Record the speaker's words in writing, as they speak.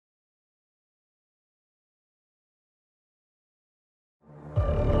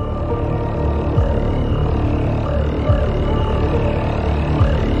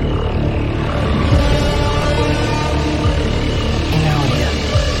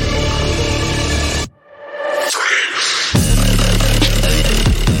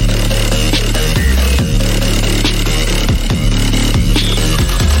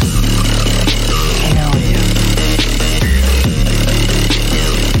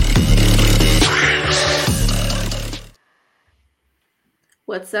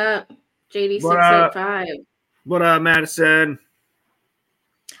What's up, What up? JD685? What up, Madison?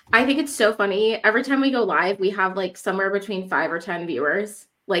 I think it's so funny. Every time we go live, we have like somewhere between 5 or 10 viewers,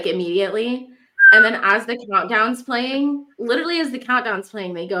 like immediately. And then as the countdown's playing, literally as the countdown's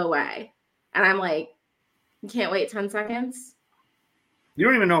playing, they go away. And I'm like, can't wait 10 seconds. You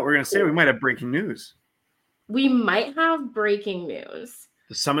don't even know what we're going to say. We might have breaking news. We might have breaking news.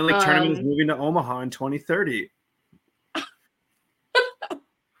 The Summit League tournament is moving to Omaha in 2030.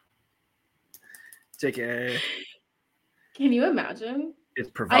 Take a. Can you imagine?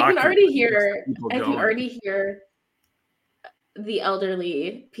 It's provocative. I can already hear the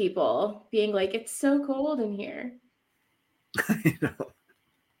elderly people being like, it's so cold in here. I know.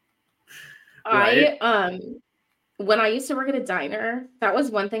 Right? When I used to work at a diner, that was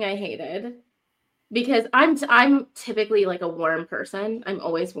one thing I hated because I'm typically like a warm person. I'm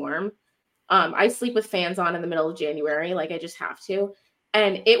always warm. I sleep with fans on in the middle of January, like I just have to.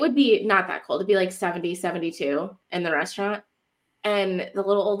 And it would be not that cold. It'd be like 70, 72 in the restaurant. And the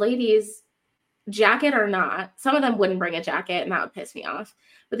little old ladies, jacket or not, some of them wouldn't bring a jacket and that would piss me off.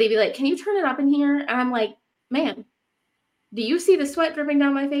 But they'd be like, can you turn it up in here? And I'm like, man, do you see the sweat dripping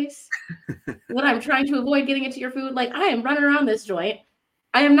down my face? When I'm trying to avoid getting into your food, like I am running around this joint.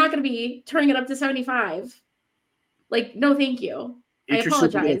 I am not going to be turning it up to 75. Like, no, thank you. I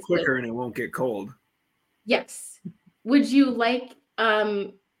apologize. A little quicker and it won't get cold. Yes. Would you like a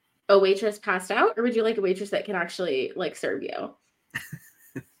waitress passed out, or would you like a waitress that can actually like serve you?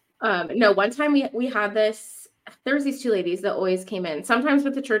 No, one time we had this. There was these two ladies that always came in, sometimes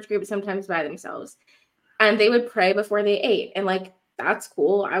with the church group, sometimes by themselves, and they would pray before they ate, and like that's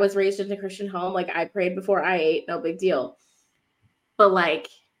cool. I was raised in a Christian home, like I prayed before I ate, no big deal. But like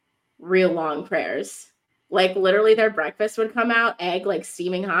real long prayers. Like literally their breakfast would come out, egg like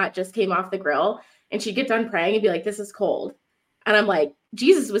steaming hot, just came off the grill, and she'd get done praying and be like, this is cold. And I'm like,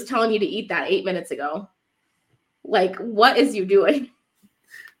 Jesus was telling you to eat that 8 minutes ago. Like, what is you doing?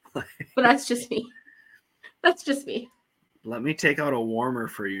 But that's just me. That's just me. Let me take out a warmer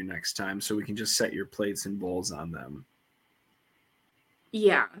for you next time so we can just set your plates and bowls on them.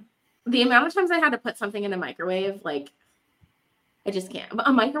 Yeah. The amount of times I had to put something in the microwave, like, I just can't.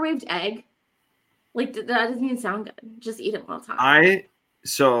 A microwaved egg, like, that doesn't even sound good. Just eat it while it's hot.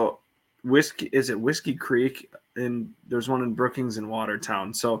 Is it Whiskey Creek? And there's one in Brookings and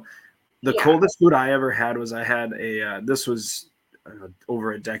Watertown. So the coldest food I ever had was this was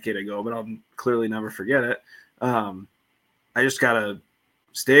over a decade ago, but I'll clearly never forget it. I just got a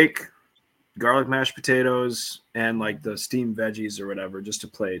steak, garlic mashed potatoes, and like the steamed veggies or whatever just to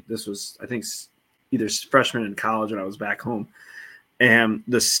plate. This was, I think, either freshman in college when I was back home. And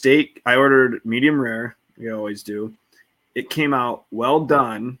the steak, I ordered medium rare. We always do. It came out well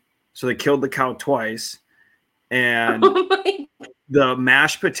done. So they killed the cow twice. And the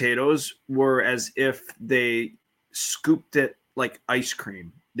mashed potatoes were as if they scooped it like ice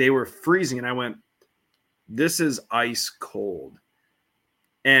cream. They were freezing. And I went, this is ice cold.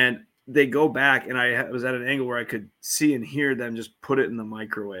 And they go back, and I was at an angle where I could see and hear them just put it in the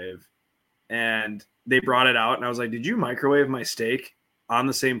microwave. And they brought it out, and I was like, did you microwave my steak on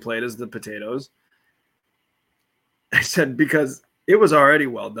the same plate as the potatoes? I said, because it was already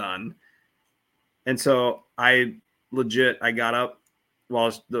well done. And so I got up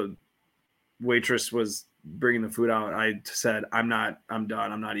while the waitress was bringing the food out. I said, I'm done.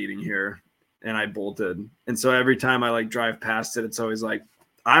 I'm not eating here. And I bolted. And so every time I like drive past it, it's always like,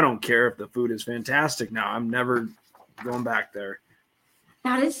 I don't care if the food is fantastic now. I'm never going back there.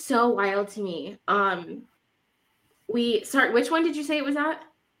 That is so wild to me. Which one did you say it was at?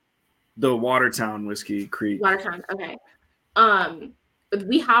 The Watertown Whiskey Creek. Watertown, okay.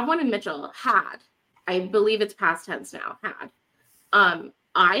 We have one in Mitchell. I believe it's past tense now.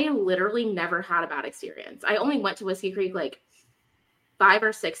 I literally never had a bad experience. I only went to Whiskey Creek like 5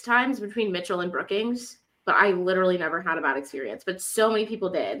 or 6 times between Mitchell and Brookings, but I literally never had a bad experience. But so many people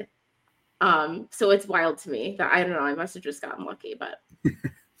did. So it's wild to me that, I don't know, I must have just gotten lucky, but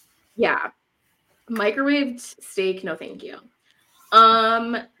yeah. Microwaved steak, no thank you.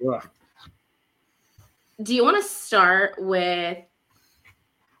 Do you want to start with,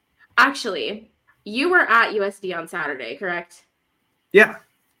 actually, you were at USD on Saturday, correct? Yeah.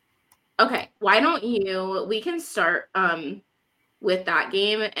 Okay. Why don't we can start with that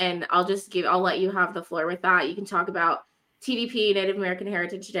game, and I'll let you have the floor with that. You can talk about TDP, Native American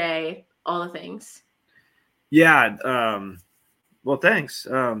Heritage Day, all the things. Yeah. Well, thanks.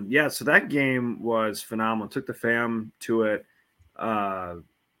 Yeah. So that game was phenomenal. Took the fam to it.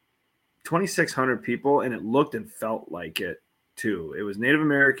 2,600 people, and it looked and felt like it too. It was Native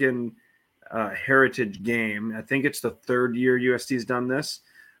American heritage game. I think it's the third year USD's done this.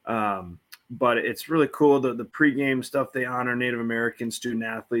 But it's really cool. The pregame stuff, they honor Native American student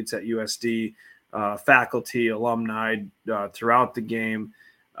athletes at USD, faculty, alumni throughout the game.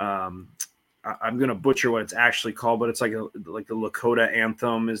 I'm going to butcher what it's actually called, but it's like the Lakota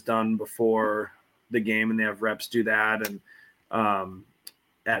anthem is done before the game, and they have reps do that. And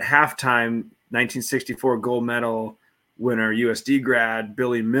at halftime, 1964 gold medal winner USD grad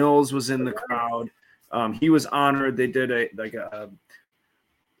Billy Mills was in the crowd. He was honored. They did a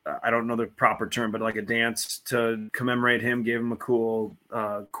I don't know the proper term, but like a dance to commemorate him, gave him a cool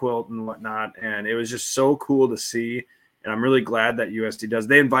quilt and whatnot. And it was just so cool to see. And I'm really glad that USD does.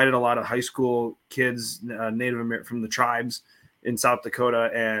 They invited a lot of high school kids, Native American from the tribes in South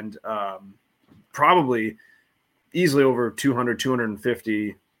Dakota, and probably easily over 200,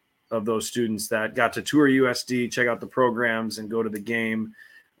 250 of those students that got to tour USD, check out the programs, and go to the game.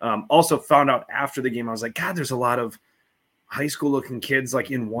 Also found out after the game, I was like, God, there's a lot of high school looking kids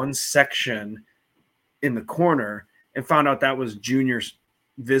like in one section in the corner, and found out that was juniors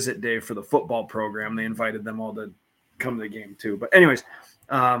visit day for the football program. They invited them all to come to the game too. But anyways,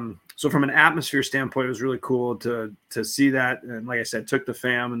 so from an atmosphere standpoint, it was really cool to see that. And like I said, took the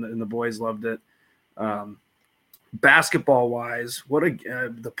fam and the boys loved it. Basketball wise,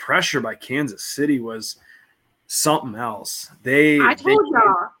 the pressure by Kansas City was something else. I told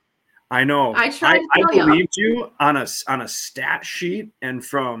y'all. I know. I believed you on a stat sheet and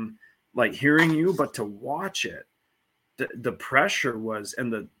from like hearing you, but to watch it, the pressure was,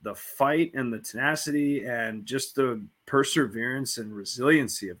 and the fight and the tenacity and just the perseverance and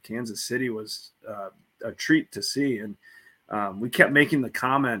resiliency of Kansas City was a treat to see. And we kept making the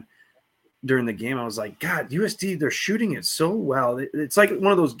comment during the game. I was like, God, USD, they're shooting it so well. It's like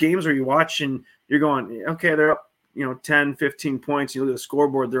one of those games where you watch and you're going, okay, they're up, 10, 15 points. You look at the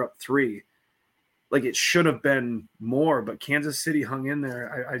scoreboard, they're up 3. Like it should have been more, but Kansas City hung in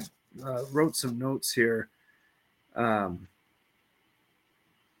there. I wrote some notes here.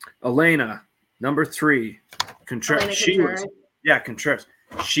 Elena, number 3, Contreras. Contreras.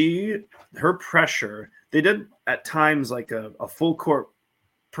 Her pressure, they did at times like a full court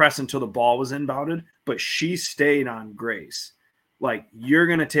press until the ball was inbounded, but she stayed on Grace. Like, you're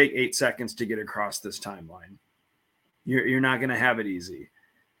going to take 8 seconds to get across this timeline. You're not going to have it easy.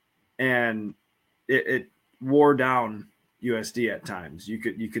 And it wore down USD at times. You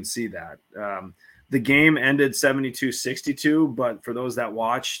could see that. The game ended 72-62, but for those that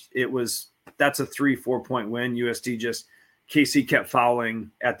watched, that's a 3-4 point win. KC kept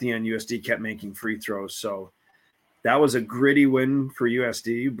fouling at the end. USD kept making free throws. So that was a gritty win for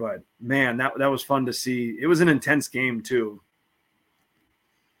USD, but man, that was fun to see. It was an intense game too.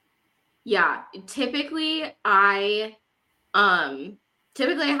 Yeah, typically I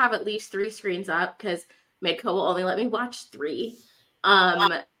have at least 3 screens up because Midco will only let me watch 3.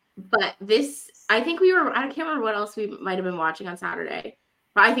 But this, I think I can't remember what else we might have been watching on Saturday,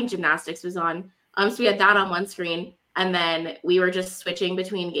 but I think gymnastics was on. So we had that on one screen, and then we were just switching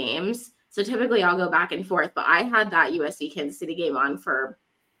between games. So typically I'll go back and forth, but I had that USD Kansas City game on for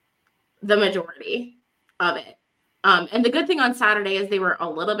the majority of it. And the good thing on Saturday is they were a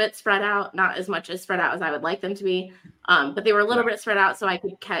little bit spread out, not as much as spread out as I would like them to be, but they were a little bit spread out so I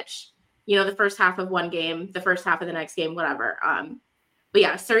could catch, the first half of one game, the first half of the next game, whatever. But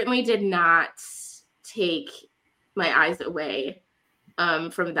yeah, certainly did not take my eyes away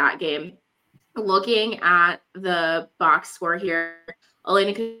from that game. Looking at the box score here,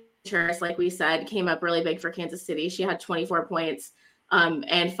 Elena Contreras, like we said, came up really big for Kansas City. She had 24 points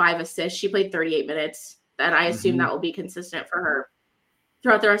and 5 assists. She played 38 minutes. And I assume that will be consistent for her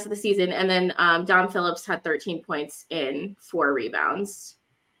throughout the rest of the season. And then Dom Phillips had 13 points in 4 rebounds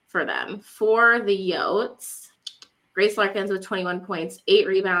for them. For the Yotes, Grace Larkins with 21 points, 8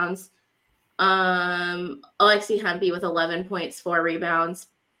 rebounds. Alexi Hempy with 11 points, 4 rebounds.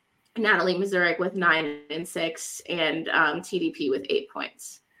 Natalie Mazurek with 9 and 6, and TDP with 8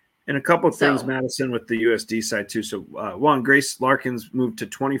 points. And a couple of things, Madison, with the USD side too. So one, Grace Larkins moved to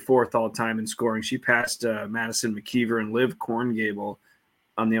 24th all time in scoring. She passed Madison McKeever and Liv Korngable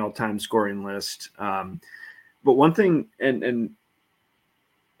on the all-time scoring list. But one thing, and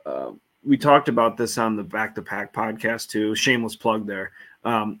we talked about this on the Back to Pack podcast too. Shameless plug there.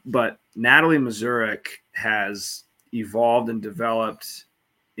 But Natalie Mazurek has evolved and developed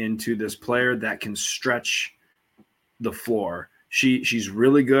into this player that can stretch the floor. She's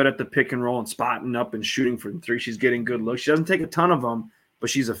really good at the pick and roll and spotting up and shooting from 3. She's getting good looks. She doesn't take a ton of them, but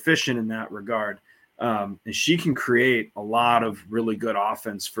she's efficient in that regard. And she can create a lot of really good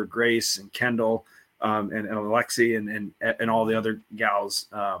offense for Grace and Kendall and Alexi and all the other gals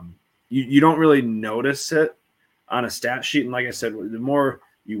you don't really notice it on a stat sheet. And like I said, the more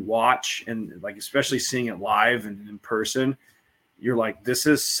you watch and like, especially seeing it live and in person, you're like, this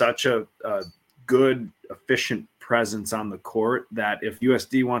is such a good, efficient presence on the court that if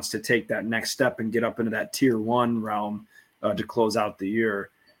USD wants to take that next step and get up into that tier 1 realm to close out the year,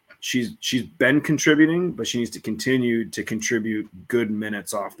 she's been contributing, but she needs to continue to contribute good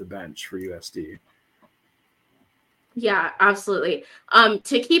minutes off the bench for USD. Yeah, absolutely.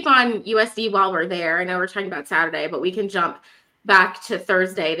 To keep on USD while we're there, I know we're talking about Saturday, but we can jump back to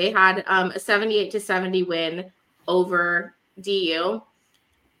Thursday. They had a 78-70 win over DU.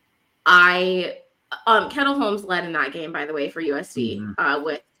 Kettle Holmes led in that game, by the way, for USD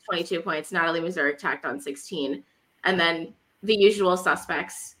with 22 points. Natalie Mazurek tacked on 16. And then the usual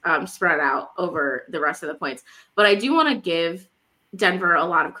suspects spread out over the rest of the points. But I do want to give Denver a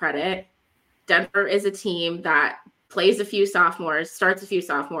lot of credit. Denver is a team that plays a few sophomores, starts a few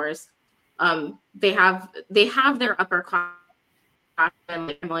sophomores. They have their upper class,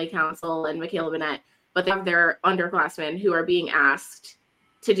 like Emily Council and Michaela Bennett, but they have their underclassmen who are being asked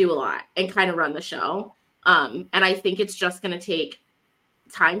to do a lot and kind of run the show. And I think it's just going to take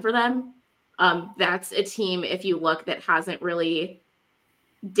time for them. That's a team, if you look, that hasn't really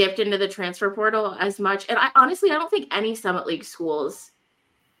dipped into the transfer portal as much. And I don't think any Summit League schools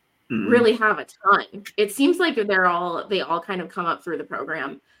really have a ton. It seems like they all kind of come up through the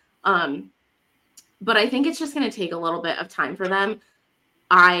program. But I think it's just going to take a little bit of time for them.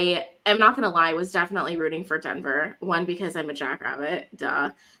 I am not going to lie, was definitely rooting for Denver. 1, because I'm a Jackrabbit, duh.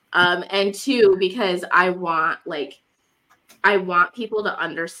 And 2, because I want people to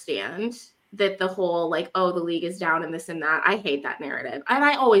understand that the whole like, oh, the league is down and this and that. I hate that narrative. And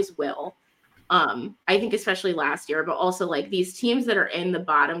I always will. I think especially last year, but also like these teams that are in the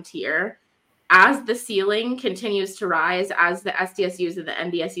bottom tier, as the ceiling continues to rise, as the SDSUs and the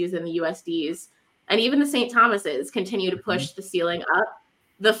NDSUs and the USDs and even the St. Thomas's continue to push the ceiling up,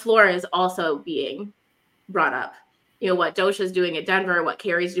 the floor is also being brought up. You know, what Dosha's doing at Denver, what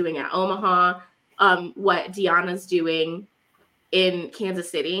Carrie's doing at Omaha, what Deanna's doing in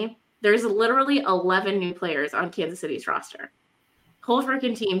Kansas City. There's literally 11 new players on Kansas City's roster. Whole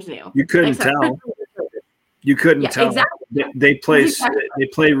freaking team's new. You couldn't tell. You couldn't tell. Exactly. They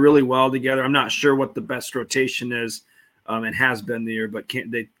play really well together. I'm not sure what the best rotation is, and has been the year, but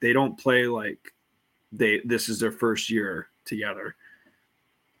they don't play like this is their first year together.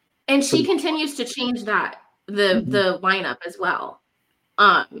 And she continues to change the lineup as well.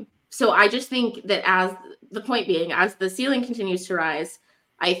 So I just think that as the ceiling continues to rise,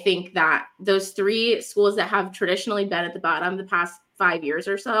 I think that those 3 schools that have traditionally been at the bottom the past 5 years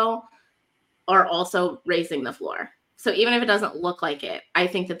or so are also raising the floor. So even if it doesn't look like it, I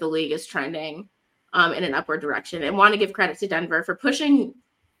think that the league is trending in an upward direction, and want to give credit to Denver for pushing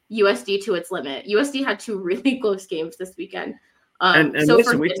USD to its limit. USD had 2 really close games this weekend. And so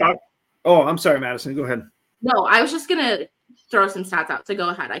listen, we talked. Oh, I'm sorry, Madison. Go ahead. No, I was just going to throw some stats out. So go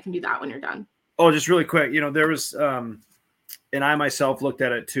ahead. I can do that when you're done. Oh, just really quick. You know, there was, and I myself looked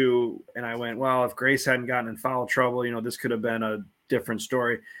at it too, and I went, well, if Grace hadn't gotten in foul trouble, you know, this could have been a different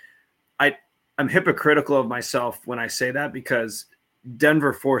story. I'm hypocritical of myself when I say that, because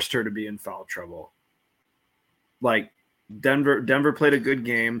Denver forced her to be in foul trouble. Like Denver played a good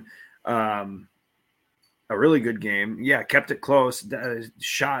game. A really good game. Yeah, kept it close.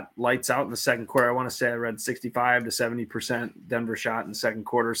 Shot lights out in the second quarter. I want to say I read 65 to 70% Denver shot in the second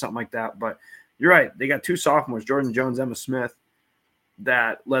quarter, something like that. But you're right. They got 2 sophomores, Jordan Jones, Emma Smith,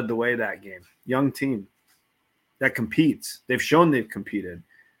 that led the way that game. Young team that competes. They've shown they've competed.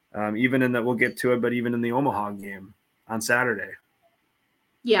 Even in that, we'll get to it, but even in the Omaha game on Saturday.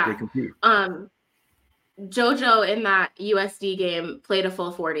 Yeah. They compete. JoJo in that USD game played a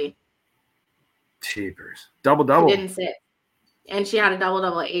full 40. Cheapers. Double-double. She didn't sit. And she had a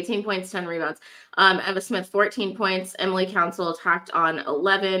double-double, 18 points, 10 rebounds. Emma Smith, 14 points. Emily Council tacked on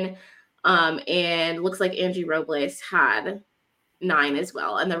 11. And looks like Angie Robles had 9 as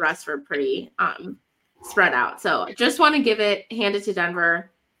well. And the rest were pretty spread out. So just want to hand it to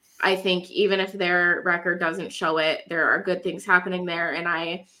Denver. I think even if their record doesn't show it, there are good things happening there.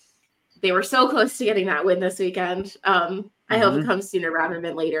 And they were so close to getting that win this weekend. I hope it comes sooner rather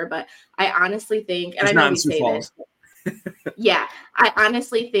than later. But I honestly think, and I know we say this, yeah, I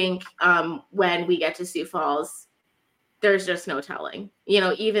honestly think when we get to Sioux Falls, there's just no telling. You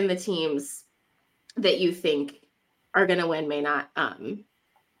know, even the teams that you think are going to win may not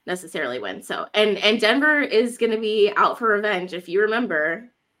necessarily win. So, and Denver is going to be out for revenge. If you remember,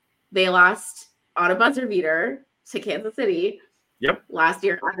 they lost on a buzzer beater to Kansas City. Yep. Last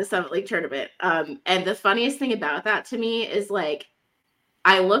year at the Summit League tournament. And the funniest thing about that to me is like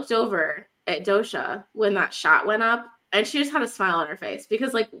I looked over at Dosha when that shot went up, and she just had a smile on her face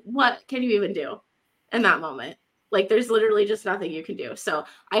because, like, what can you even do in that moment? Like, there's literally just nothing you can do. So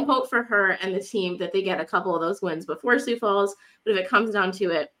I hope for her and the team that they get a couple of those wins before Sioux Falls. But if it comes down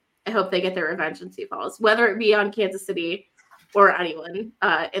to it, I hope they get their revenge in Sioux Falls, whether it be on Kansas City or anyone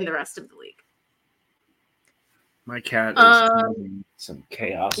in the rest of the league. My cat is causing some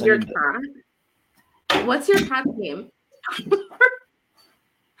chaos. Your cat? What's your cat's name?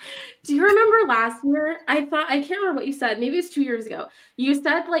 Do you remember last year? I can't remember what you said. Maybe it's 2 years ago. You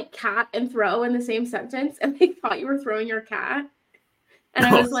said like cat and throw in the same sentence, and they thought you were throwing your cat. And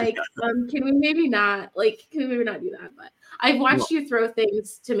I was like, can we maybe not do that? But I've watched you throw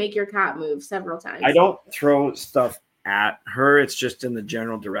things to make your cat move several times. I don't throw stuff at her. It's just in the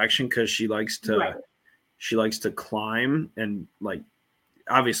general direction because she likes to climb, and like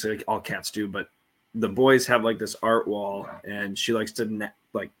obviously like all cats do, but the boys have like this art wall, and she likes to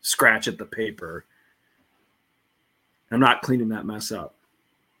like scratch at the paper. I'm not cleaning that mess up.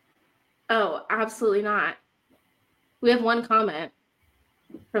 Oh, absolutely not. We have one comment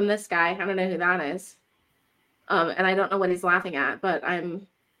from this guy. I don't know who that is. And I don't know what he's laughing at, but I'll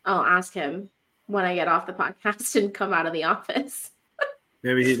ask him when I get off the podcast and come out of the office.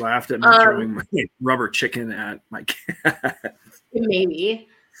 Maybe he laughed at me throwing my rubber chicken at my cat. Maybe.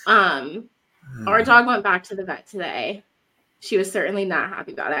 Our dog went back to the vet today. She was certainly not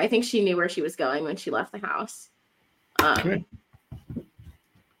happy about it. I think she knew where she was going when she left the house.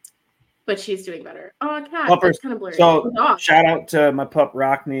 But she's doing better. Oh, cat. That's kind of blurry. So shout out to my pup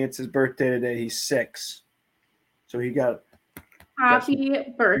Rockney. It's his birthday today. He's 6. So he got happy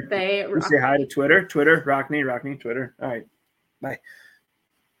birthday. You say hi to Twitter. Rockney, Twitter. All right. Bye.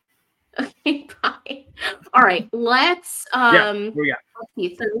 Okay, bye. All right. Let's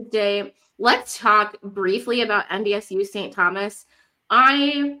Thursday. Let's talk briefly about NDSU St. Thomas.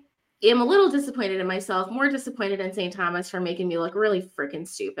 I am a little disappointed in myself, more disappointed in St. Thomas for making me look really freaking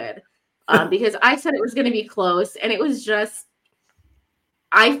stupid. Because I said it was going to be close, and it was just,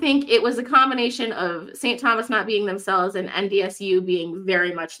 I think it was a combination of St. Thomas not being themselves and NDSU being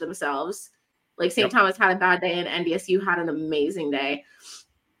very much themselves. Like St. Thomas had a bad day and NDSU had an amazing day.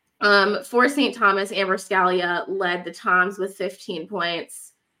 For St. Thomas, Amber Scalia led the Toms with 15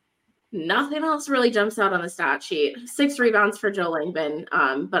 points. Nothing else really jumps out on the stat sheet. 6 rebounds for Joe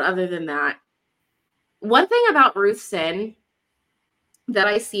Langbin. But other than that, one thing about Ruth Sin that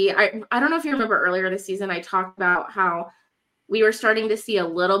I see, I don't know if you remember earlier this season, I talked about how we were starting to see a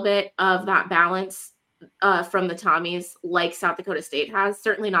little bit of that balance from the Tommies like South Dakota State has.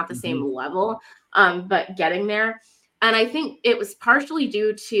 Certainly not the same level, but getting there. And I think it was partially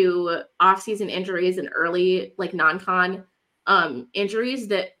due to off-season injuries and early like non-con injuries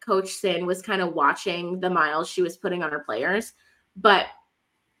that Coach Sin was kind of watching the miles she was putting on her players. But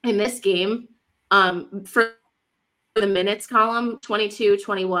in this game, for the minutes column, 22,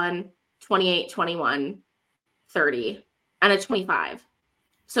 21, 28, 21, 30, and a 25.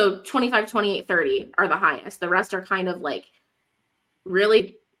 So 25, 28, 30 are the highest. The rest are kind of like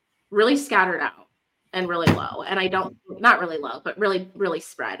really, really scattered out and really low. And not really low, but really, really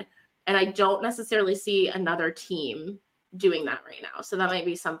spread. And I don't necessarily see another team doing that right now. So that might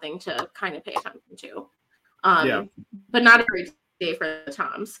be something to kind of pay attention to. But not a great day for the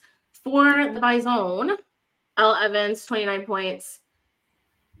Toms. For the Bison, Elle Evans, 29 points.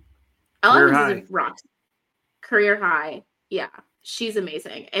 Elle Evans is a rock. Career high. Yeah, she's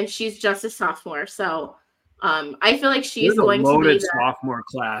amazing. And she's just a sophomore. So I feel like she's going to be loaded sophomore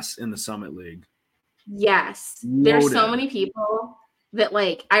class in the Summit League. Yes. There's so many people that,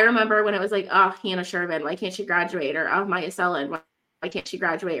 like, I remember when it was like, oh, Hannah Sherman, why can't she graduate? Or oh, Maya Sellen, why can't she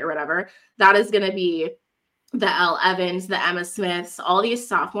graduate or whatever? That is going to be the Elle Evans, the Emma Smiths, all these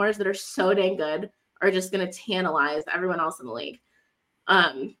sophomores that are so dang good are just going to tantalize everyone else in the league.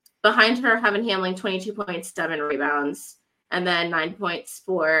 Behind her, Heaven Hamling, 22 points, 7 rebounds, and then 9 points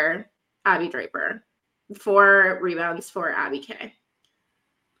for Abby Draper, 4 rebounds for Abby Kay.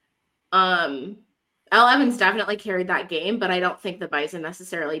 Elle Evans definitely carried that game, but I don't think the Bison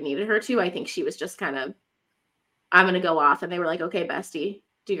necessarily needed her to. I think she was just kind of, I'm going to go off. And they were like, okay, bestie,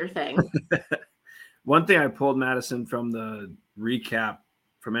 do your thing. One thing I pulled, Madison, from the recap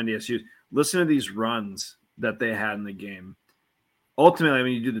from NDSU, listen to these runs that they had in the game. Ultimately,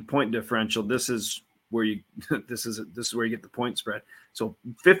 when you do the point differential, this is where you this is where you get the point spread. So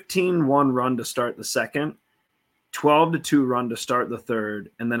 15-1 run to start the second, 12-2 run to start the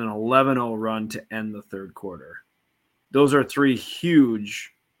third, and then an 11-0 run to end the third quarter. Those are 3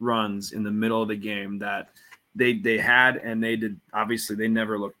 huge runs in the middle of the game that they had, and they did. Obviously, they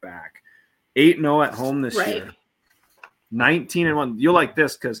never looked back. 8-0 at home this year. 19-1. You'll like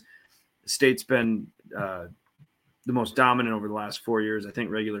this because State's been the most dominant over the last 4 years. I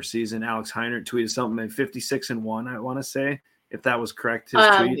think regular season. Alex Heinert tweeted something like 56-1. I want to say, if that was correct, his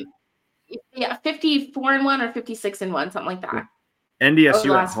tweet. Yeah, 54-1 or 56-1, something like that.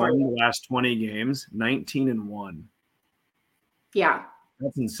 NDSU at home the last 20 games, 19-1. Yeah,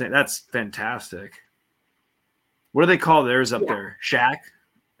 that's insane. That's fantastic. What do they call theirs up there? Shack,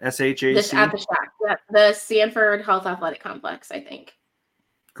 SHAC. At the Shack, the Sanford Health Athletic Complex, I think.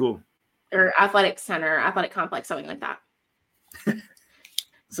 Cool. Or Athletic Center, Athletic Complex, something like that.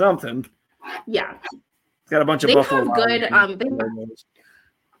 Something. Yeah. It's got a bunch of they Buffalo. Have good.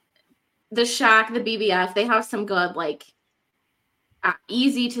 The Shack, the BBF, they have some good, like,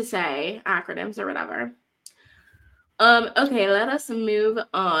 easy to say acronyms or whatever. Okay, let us move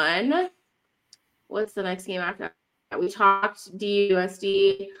on. What's the next game after that? We talked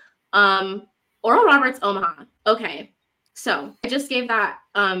DUSD. Oral Roberts, Omaha. Okay, so I just gave that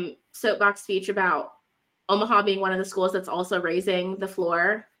soapbox speech about Omaha being one of the schools that's also raising the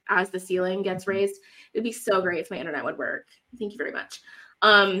floor as the ceiling gets raised. It'd be so great if my internet would work. Thank you very much.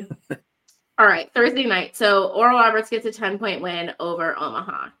 All right, Thursday night. So Oral Roberts gets a 10-point win over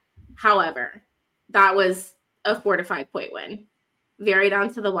Omaha. However, that was a 4 to 5 point win. Very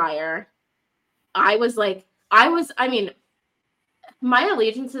down to the wire. I mean, my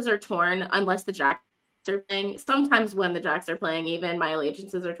allegiances are torn unless the Jacks are playing. Sometimes when the Jacks are playing, even my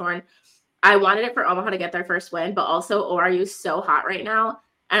allegiances are torn. I wanted it for Omaha to get their first win, but also ORU is so hot right now,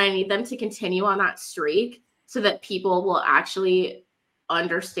 and I need them to continue on that streak so that people will actually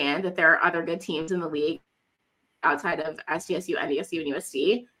understand that there are other good teams in the league outside of SDSU, NDSU, and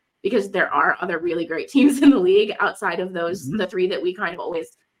USD, because there are other really great teams in the league outside of those, the three that we kind of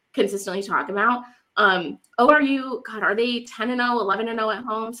always consistently talk about. ORU, God, are they 10-0, 11-0 at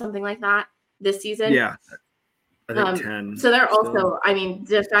home, something like that this season? Yeah, I think 10. So they're also, I mean,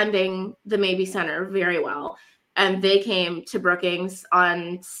 defending the Mabee Center very well. And they came to Brookings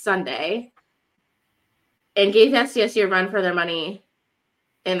on Sunday and gave SDSU a run for their money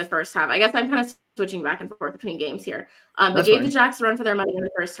in the first half. I guess I'm kind of switching back and forth between games here. But gave the Jacks a run for their money in the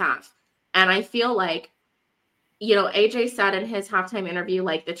first half. And I feel like, you know, AJ said in his halftime interview,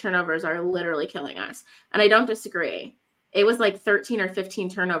 like, the turnovers are literally killing us. And I don't disagree. It was like 13 or 15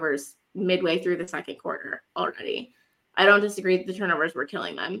 turnovers midway through the second quarter already. I don't disagree that the turnovers were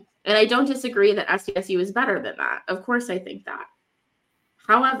killing them. And I don't disagree that SDSU is better than that. Of course I think that.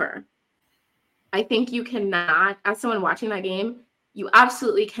 However, I think you cannot, as someone watching that game, you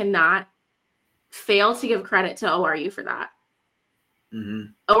absolutely cannot fail to give credit to ORU for that.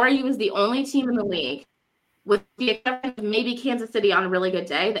 ORU is the only team in the league, with the exception of maybe Kansas City on a really good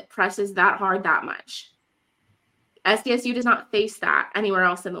day, that presses that hard that much. SDSU does not face that anywhere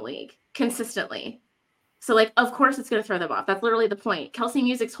else in the league consistently. So, like, of course it's going to throw them off. That's literally the point. Kelsey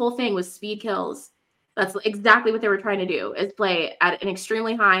Music's whole thing was speed kills. That's exactly what they were trying to do, is play at an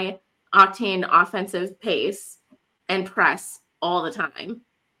extremely high octane offensive pace and press all the time.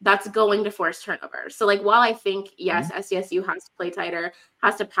 That's going to force turnovers. So, like, while I think, yes, SDSU has to play tighter,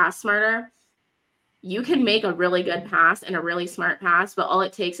 has to pass smarter, you can make a really good pass and a really smart pass, but all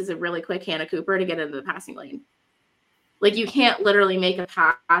it takes is a really quick Hannah Cooper to get into the passing lane. Like, you can't literally make a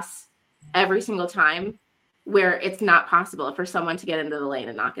pass every single time where it's not possible for someone to get into the lane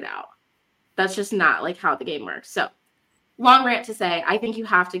and knock it out. That's just not, like, how the game works. So, long rant to say, I think you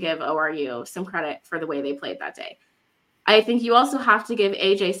have to give ORU some credit for the way they played that day. I think you also have to give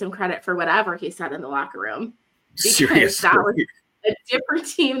AJ some credit for whatever he said in the locker room. Because seriously, that was a different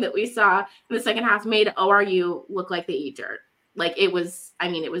team that we saw in the second half made ORU look like they eat dirt. Like, it was, I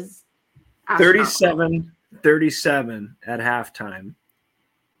mean, it was 37-37 at halftime.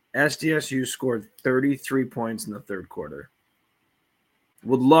 SDSU scored 33 points in the third quarter.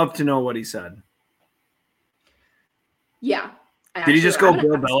 Would love to know what he said. Yeah. Did he just go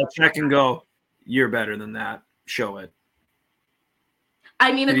Bill Belichick and go, "You're better than that. Show it"?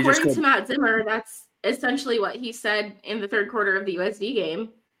 I mean, according to Matt Zimmer, that's essentially what he said in the third quarter of the USD game.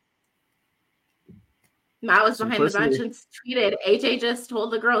 Matt was behind the bench and tweeted, "AJ just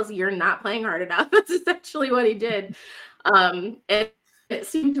told the girls, you're not playing hard enough." That's essentially what he did. It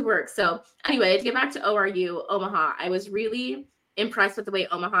seemed to work. So anyway, to get back to ORU, Omaha, I was really impressed with the way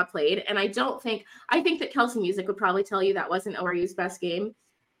Omaha played. And I think that Kelsey Music would probably tell you that wasn't ORU's best game.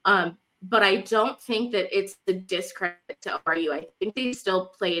 But I don't think that it's a discredit to ORU. I think they still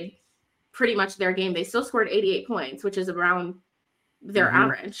played pretty much their game. They still scored 88 points, which is around their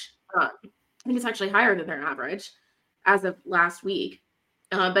average. I think it's actually higher than their average as of last week.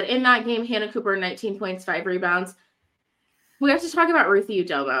 But in that game, Hannah Cooper, 19 points, 5 rebounds. We have to talk about Ruthie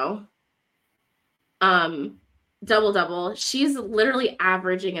Udomo. double-double. She's literally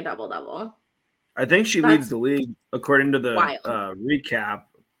averaging a double-double. I think she leads the league according to the recap,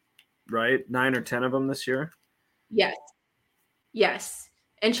 right? 9 or 10 of them this year. Yes.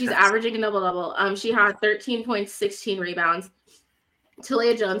 And she's averaging a double-double. She had 13 points, 16 rebounds.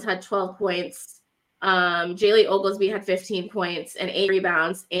 Talia Jones had 12 points. Jaylee Oglesby had 15 points and 8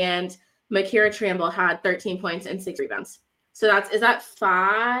 rebounds. And Makira Tramble had 13 points and 6 rebounds. So is that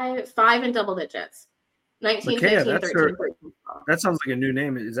five in double digits? 19, Makaya, 15, 13, 14. That sounds like a new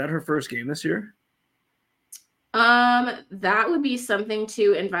name. Is that her first game this year? That would be something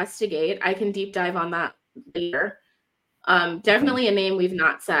to investigate. I can deep dive on that later. Definitely a name we've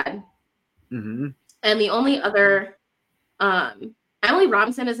not said. Mm-hmm. And the only other, Emily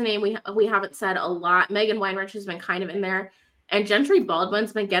Robinson is a name we haven't said a lot. Megan Weinrich has been kind of in there, and Gentry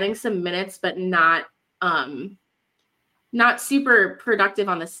Baldwin's been getting some minutes, but not super productive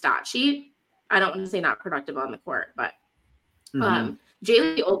on the stat sheet. I don't want to say not productive on the court, but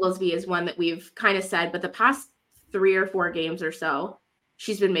Jaylee Oglesby is one that we've kind of said, but the past 3 or 4 games or so,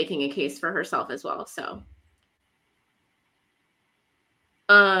 she's been making a case for herself as well. So,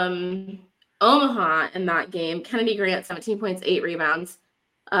 Omaha in that game, Kennedy Grant, 17 points, 8 rebounds.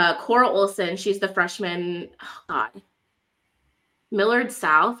 Cora Olson, she's the freshman. Oh, God. Millard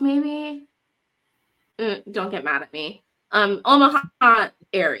South, maybe? Don't get mad at me. Omaha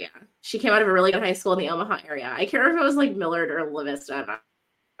area. She came out of a really good high school in the Omaha area. I can't remember if it was like Millard or La Vista. I'm not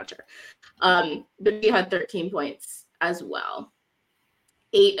sure. But she had 13 points as well.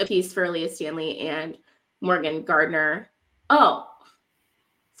 8 apiece for Leah Stanley and Morgan Gardner. Oh,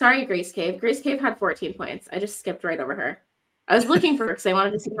 sorry, Grace Cave. Grace Cave had 14 points. I just skipped right over her. I was looking for her because I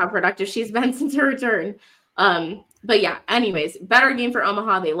wanted to see how productive she's been since her return. But yeah, anyways, better game for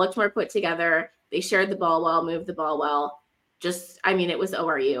Omaha. They looked more put together. They shared the ball well, moved the ball well. It was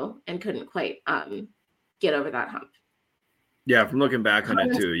ORU and couldn't quite get over that hump. Yeah, from looking back on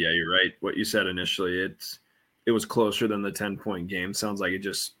it too, yeah, you're right. What you said initially, it was closer than the 10-point game. Sounds like it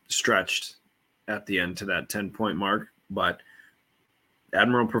just stretched at the end to that 10-point mark. But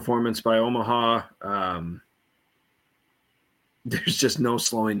admirable performance by Omaha. There's just no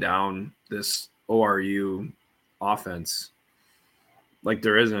slowing down this ORU offense. Like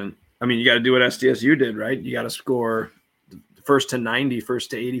there isn't. I mean, you got to do what SDSU did, right? You got to score first to 90,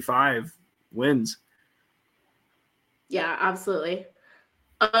 first to 85 wins. Yeah, absolutely.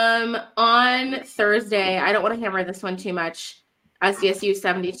 On Thursday, I don't want to hammer this one too much. SDSU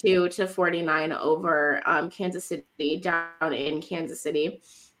 72-49 over Kansas City, down in Kansas City.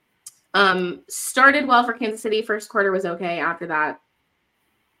 Started well for Kansas City. First quarter was okay. After that,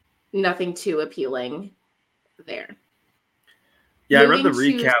 nothing too appealing there. Yeah, moving I read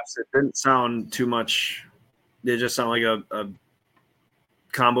the recaps. It didn't sound too much. They just sound like a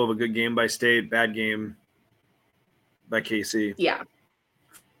combo of a good game by State, bad game by KC. Yeah,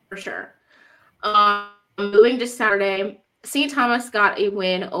 for sure. Moving to Saturday, St. Thomas got a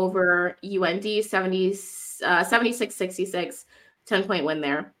win over UND, 76-66, 10-point win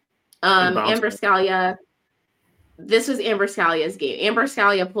there. Amber Scalia, this was Amber Scalia's game. Amber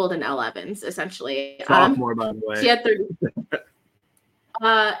Scalia pulled an L. Evans, essentially. Sophomore, by the way. She had 30.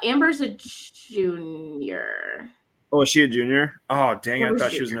 Amber's a junior. Oh, is she a junior? Oh, dang, I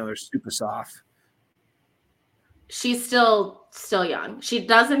thought she was another super soft. She's still young. She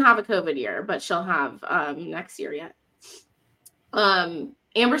doesn't have a COVID year, but she'll have next year yet.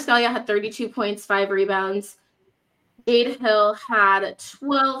 Amber Scalia had 32 points, 5 rebounds. Jade Hill had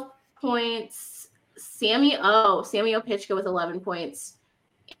 12 points. Sammy Opitchka with 11 points.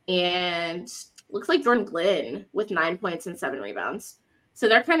 And looks like Jordan Glynn with 9 points and 7 rebounds. So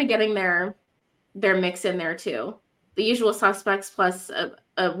they're kind of getting their mix in there too. The usual suspects plus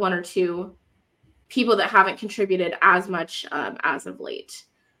a 1 or 2 people that haven't contributed as much as of late.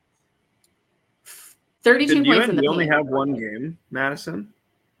 32 points in the paint. We only have one game, Madison?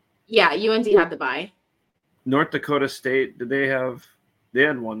 Yeah, UND had the bye. North Dakota State, they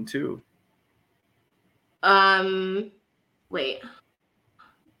had one too. Wait.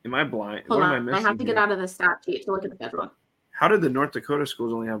 Am I blind? Hold what on. am I missing? I have to get out of the stat sheet to look at the schedule. How did the North Dakota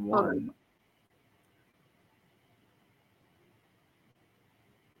schools only have one?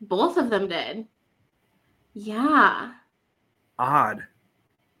 Both of them did. Yeah. Odd.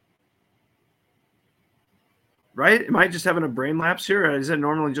 Right? Am I just having a brain lapse here? Or is it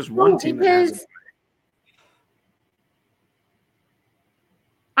normally just one team that has it?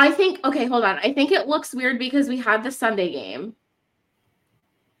 I think, okay, hold on. I think it looks weird because we had the Sunday game.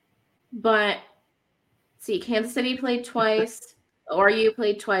 But see, Kansas City played twice. ORU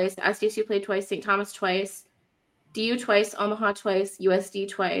played twice. SDSU played twice. St. Thomas twice. DU twice. Omaha twice. USD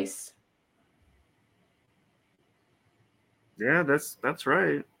twice. Yeah, that's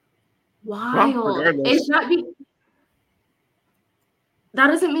right. Well, Wild. regardless. That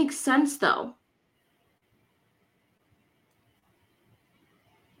doesn't make sense though.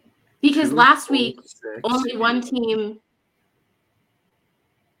 Because 2, last 4, week, 6, only 8. one team.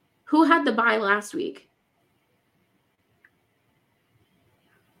 Who had the bye last week?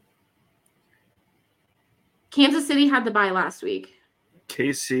 Kansas City had the bye last week.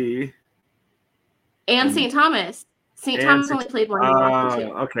 KC. And St. Thomas. St. Thomas only played one game last week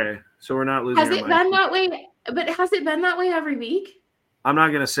too. Okay. So we're not losing Has it been that way? But has it been that way every week? I'm not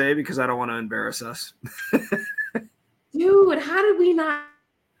going to say because I don't want to embarrass us. Dude, how did we not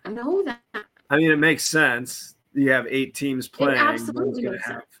know that? I mean, it makes sense. You have 8 teams playing. It absolutely makes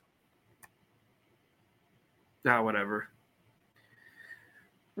sense. Whatever.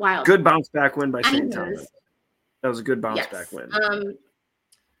 Wild. Good bounce back win by St. Thomas. That was a good bounce back win.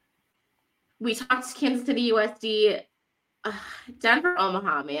 We talked Kansas City USD. Denver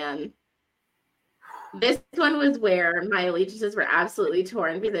Omaha, man. This one was where my allegiances were absolutely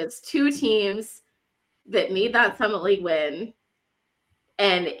torn because it's 2 teams that need that Summit League win.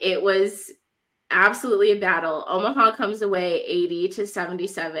 And it was absolutely a battle. Omaha comes away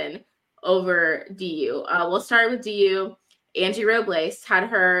 80-77 over DU. We'll start with DU. Angie Robles had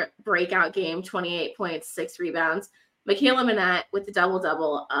her breakout game, 28 points, 6 rebounds. Michaela Manette with the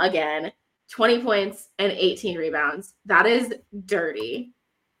double-double again, 20 points and 18 rebounds. That is dirty.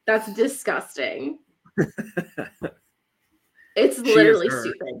 That's disgusting. It's literally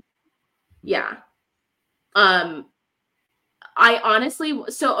stupid. Yeah. I honestly,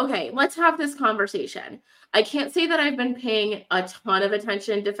 okay, let's have this conversation. I can't say that I've been paying a ton of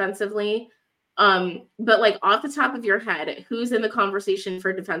attention defensively. But like off the top of your head, who's in the conversation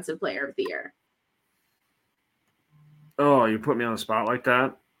for Defensive Player of the Year? Oh, you put me on the spot like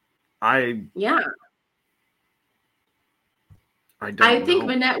that? I think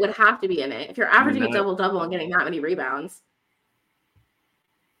Manette would have to be in it. If you're averaging a double-double and getting that many rebounds.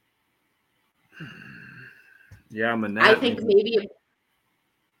 Yeah, Manette. I think maybe.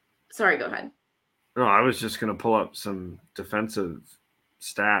 Sorry, go ahead. No, I was just going to pull up some defensive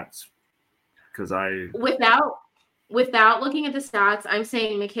stats because Without looking at the stats, I'm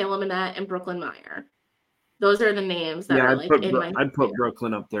saying Michaela Manette and Brooklyn Meyer. Those are the names that are I'd put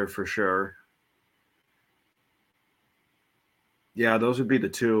Brooklyn up there for sure. Yeah, those would be the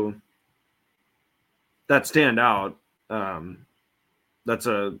 2 that stand out. That's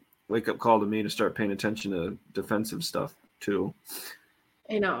a wake-up call to me to start paying attention to defensive stuff too.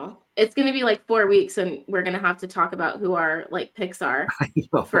 I know. It's going to be like 4 weeks and we're going to have to talk about who our picks are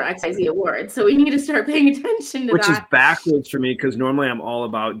for XYZ awards. So we need to start paying attention to that. Which is backwards for me because normally I'm all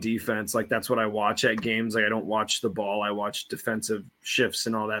about defense. Like that's what I watch at games. Like I don't watch the ball. I watch defensive shifts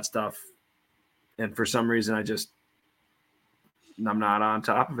and all that stuff. And for some reason I'm not on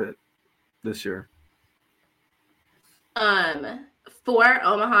top of it this year. For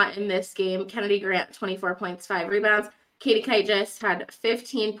Omaha in this game, Kennedy Grant, 24 points, 5 rebounds. Katie Kite just had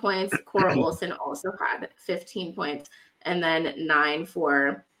 15 points. Cora Olson also had 15 points. And then 9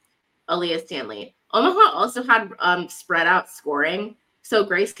 for Aaliyah Stanley. Omaha also had spread out scoring. So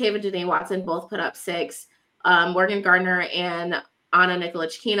Grace Cave and Janae Watson both put up 6. Morgan Gardner and Anna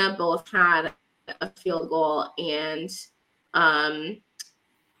Nikolichkina both had a field goal. And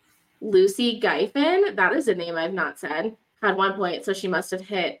Lucy Geifen, that is a name I've not said, had 1 point. So she must have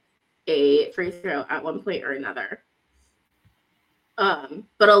hit a free throw at one point or another.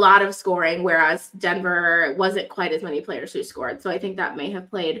 But a lot of scoring, whereas Denver wasn't quite as many players who scored. So I think that may have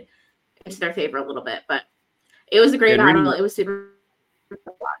played into their favor a little bit. But it was a great battle. It was super fun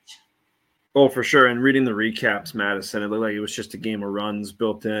to watch. Oh, for sure. And reading the recaps, Madison, it looked like it was just a game of runs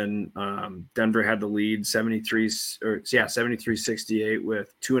built in. Denver had the lead 73-68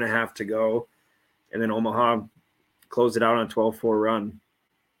 with 2.5 to go. And then Omaha closed it out on a 12-4 run.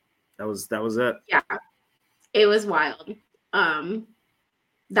 That was it. Yeah. It was wild.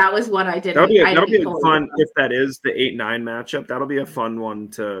 That was what I did. That'll be fun if that is the 8-9 matchup. That'll be a fun one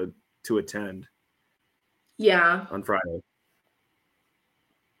to attend. Yeah. On Friday.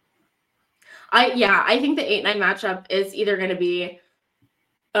 I think the 8-9 matchup is either going to be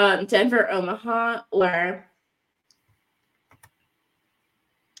Denver, Omaha, or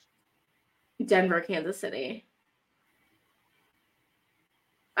Denver, Kansas City.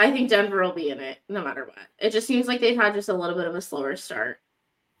 I think Denver will be in it no matter what. It just seems like they've had just a little bit of a slower start.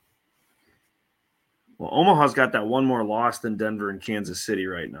 Well, Omaha's got that one more loss than Denver and Kansas City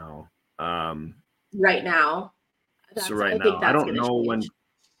right now. Right now. I don't know when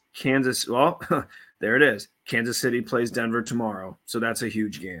Kansas. Well, there it is. Kansas City plays Denver tomorrow, so that's a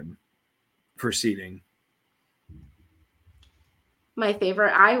huge game for seeding. My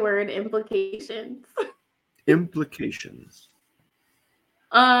favorite I word, implications. Implications.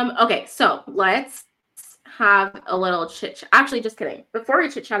 Okay, so let's have a little chit. Actually, just kidding. Before we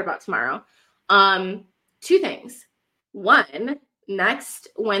chit chat about tomorrow, two things. One, next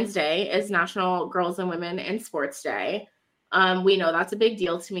Wednesday is National Girls and Women in Sports Day. We know that's a big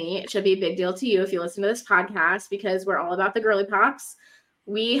deal to me. It should be a big deal to you if you listen to this podcast because we're all about the girly pops.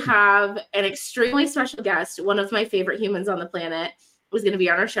 We have an extremely special guest, one of my favorite humans on the planet, who's going to be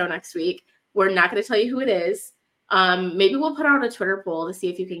on our show next week. We're not going to tell you who it is. Maybe we'll put out a Twitter poll to see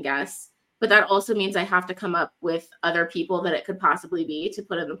if you can guess. But that also means I have to come up with other people that it could possibly be to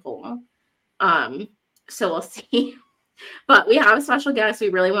put in the poll. So we'll see. But we have a special guest. We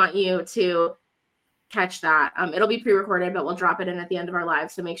really want you to catch that. It'll be pre-recorded, but we'll drop it in at the end of our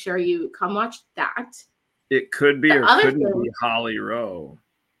live. So make sure you come watch that. It could be or couldn't be Holly Rowe.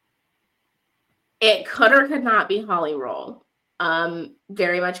 It could or could not be Holly Rowe.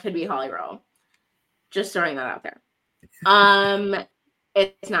 Very much could be Holly Rowe. Just throwing that out there.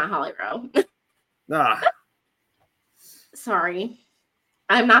 It's not Holly Rowe. Sorry.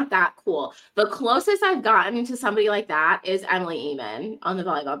 I'm not that cool. The closest I've gotten to somebody like that is Emily Eamon on the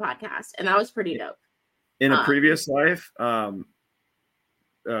Volleyball Podcast, and that was pretty dope. In a previous life,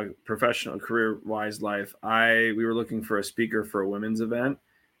 professional career-wise life, we were looking for a speaker for a women's event,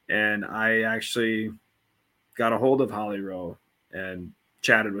 and I actually got a hold of Holly Rowe and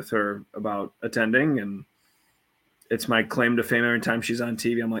chatted with her about attending, and it's my claim to fame. Every time she's on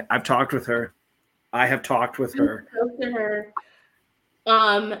TV, I'm like, I've talked with her. I have talked with her.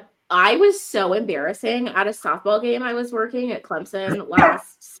 I was so embarrassing at a softball game I was working at Clemson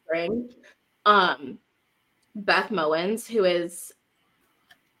last spring. Beth Mowens, who is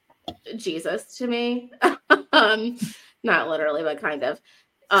Jesus to me, not literally, but kind of.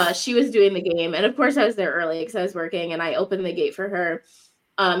 She was doing the game, and of course I was there early because I was working, and I opened the gate for her.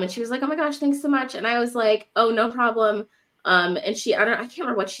 And she was like, "Oh my gosh, thanks so much." And I was like, "Oh, no problem." And I can't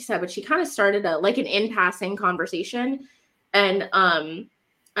remember what she said, but she kind of started an in-passing conversation. And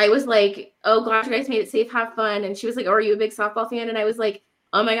I was like, "Oh, glad you guys made it safe. Have fun." And she was like, "Oh, are you a big softball fan?" And I was like,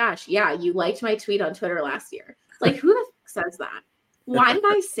 "Oh my gosh, yeah, you liked my tweet on Twitter last year." Like, who the fuck says that? Why did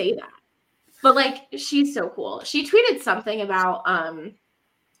I say that? But like, she's so cool. She tweeted something about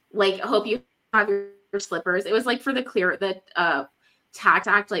hope you have your slippers. It was like for the Tax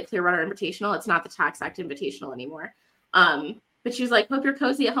Act, like Clearwater Invitational. It's not the Tax Act Invitational anymore. But she was like, "Hope you're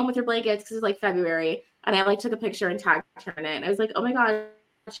cozy at home with your blankets," because it's like February. And I took a picture and tagged her in it. And I was like, "Oh my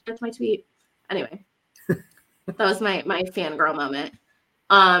gosh, that's my tweet." Anyway, that was my fangirl moment.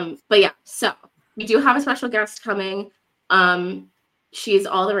 But yeah, so we do have a special guest coming. She's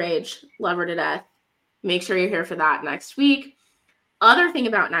all the rage. Love her to death. Make sure you're here for that next week. Other thing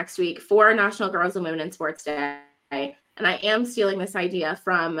about next week for National Girls and Women in Sports Day, and I am stealing this idea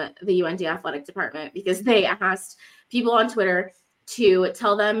from the UND athletic department because they asked people on Twitter to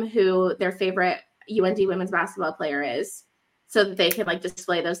tell them who their favorite UND women's basketball player is so that they can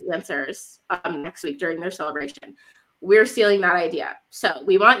display those answers next week during their celebration. We're stealing that idea. So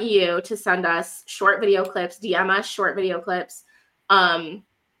we want you to send us short video clips, DM us short video clips,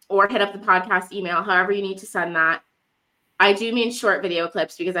 or hit up the podcast email, however you need to send that. I do mean short video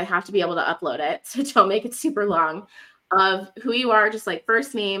clips because I have to be able to upload it. So don't make it super long. Of who you are, just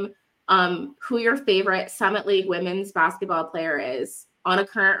first name, who your favorite Summit League women's basketball player is on a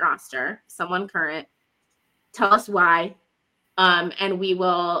current roster, someone current. Tell us why, and we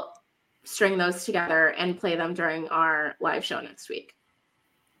will string those together and play them during our live show next week.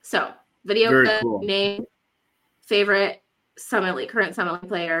 So video clip, cool. Name, favorite current Summit League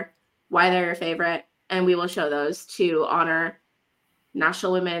player, why they're your favorite, and we will show those to honor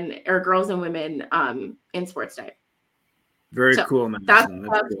National Women or Girls and Women in Sports Day. Very cool, Madison.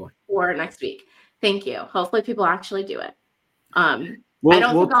 That's cool. For next week. Thank you. Hopefully people actually do it.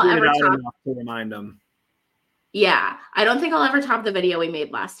 We'll tweet it out enough to remind them. Yeah. I don't think I'll ever top the video we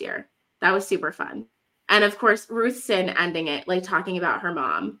made last year. That was super fun. And of course, Ruth Sin ending it, talking about her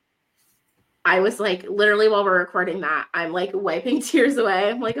mom. I was literally while we're recording that, I'm wiping tears away.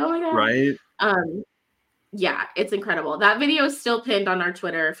 I'm like, oh my God. Right. Yeah, it's incredible. That video is still pinned on our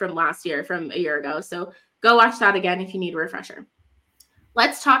Twitter from last year, from a year ago. So go watch that again if you need a refresher.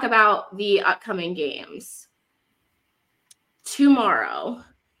 Let's talk about the upcoming games. Tomorrow.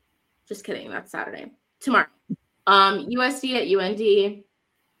 Just kidding. That's Saturday. Tomorrow. USD at UND.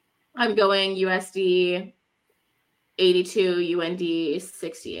 I'm going USD 82, UND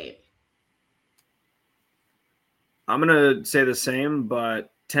 68. I'm going to say the same,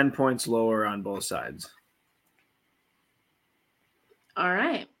 but 10 points lower on both sides. All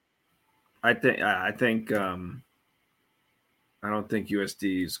right. I think I don't think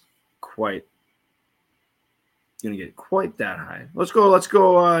USD is quite going to get quite that high. Let's go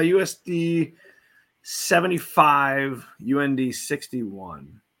USD 75, UND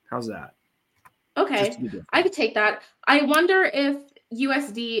 61. How's that? Okay, I could take that. I wonder if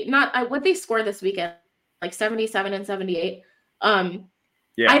USD, not what they score this weekend, like 77 and 78. I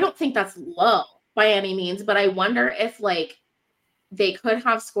don't think that's low by any means, but I wonder if like they could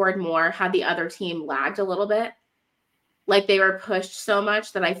have scored more had the other team lagged a little bit. Like they were pushed so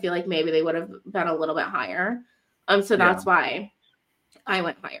much that I feel like maybe they would have been a little bit higher. So that's why I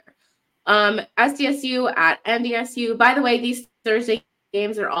went higher. SDSU at NDSU. By the way, these Thursday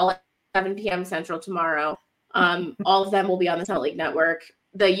games are all at 7 p.m. Central tomorrow. All of them will be on the Salt Lake Network.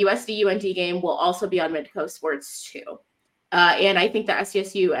 The USD UND game will also be on Midcoast Sports too. And I think the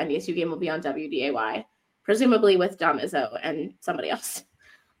SDSU NDSU game will be on WDAY, presumably with Dom Izzo and somebody else.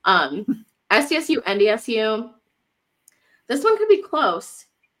 SDSU NDSU. This one could be close.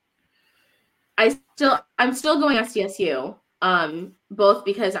 I'm still going SDSU. Both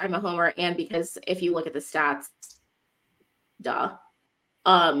because I'm a homer and because if you look at the stats, duh.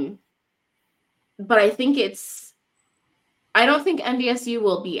 But I don't think NDSU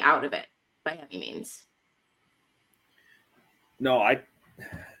will be out of it by any means. No,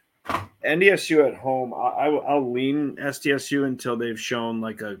 NDSU at home, I'll lean SDSU until they've shown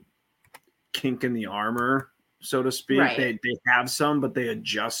like a kink in the armor, so to speak. Right. They have some, but they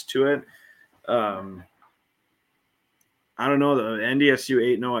adjust to it. I don't know. The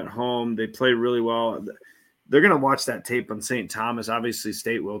NDSU 8-0 at home, they play really well. They're going to watch that tape on St. Thomas. Obviously,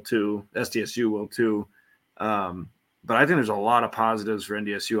 State will too. SDSU will too. But I think there's a lot of positives for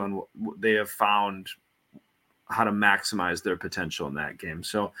NDSU on what they have found how to maximize their potential in that game.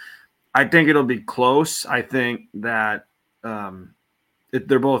 So I think it'll be close. I think that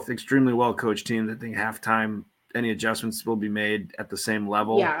they're both extremely well-coached teams. I think halftime, any adjustments will be made at the same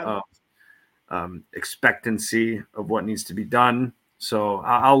level of expectancy of what needs to be done. So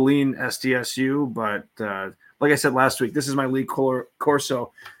I'll lean SDSU, but like I said last week, this is my league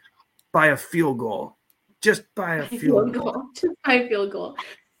Corso by a field goal. Just by a field goal. Just by a field goal.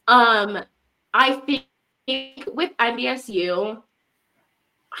 I think with NDSU,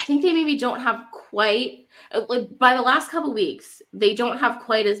 I think they maybe don't have quite by the last couple weeks, they don't have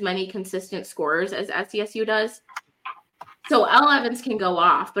quite as many consistent scorers as SDSU does. So Elle Evans can go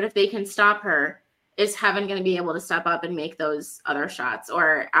off, but if they can stop her, is Heaven going to be able to step up and make those other shots,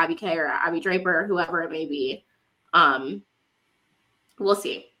 or Abby Kay or Abby Draper, or whoever it may be? We'll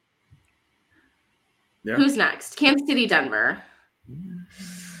see. Yeah. Who's next? Kansas City, Denver.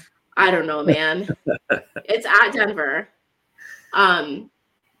 I don't know, man. It's at Denver.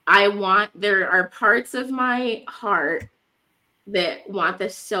 There are parts of my heart that want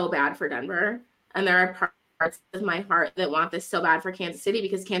this so bad for Denver. And there are parts of my heart that want this so bad for Kansas City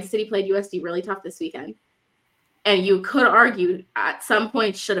because Kansas City played USD really tough this weekend. And you could argue at some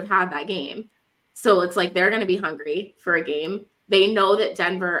point should have had that game. So it's like they're going to be hungry for a game. They know that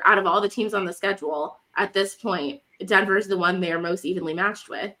Denver, out of all the teams on the schedule, at this point, Denver is the one they are most evenly matched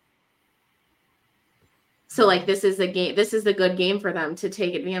with. So, like, this is a game. This is a good game for them to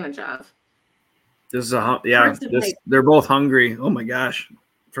take advantage of. This is they're both hungry. Oh my gosh,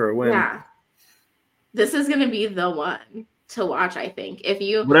 for a win. Yeah, this is going to be the one to watch. I think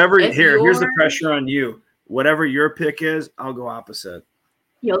here's the pressure on you. Whatever your pick is, I'll go opposite.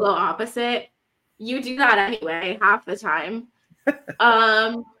 You'll go opposite. You do that anyway, half the time.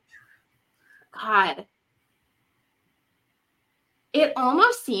 God. It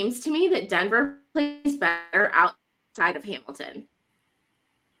almost seems to me that Denver plays better outside of Hamilton.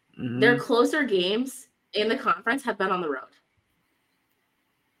 Mm-hmm. Their closer games in the conference have been on the road.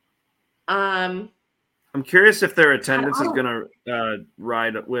 I'm curious if their attendance is going to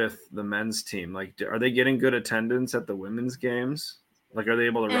ride with the men's team. Like, are they getting good attendance at the women's games? Like, are they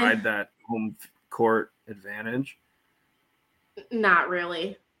able to ride that home court advantage? Not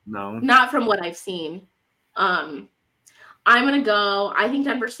really. No. Not from what I've seen. I'm going to go. I think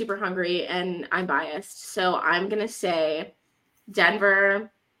Denver's super hungry, and I'm biased. So I'm going to say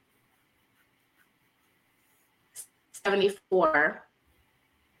Denver 74,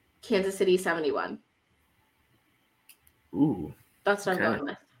 Kansas City 71. Ooh. That's what I'm going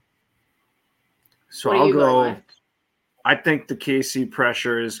with. So I'll go. I think the KC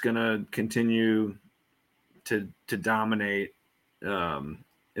pressure is going to continue to dominate in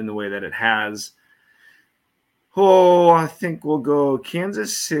the way that it has. Oh, I think we'll go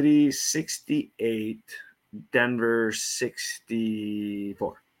Kansas City 68, Denver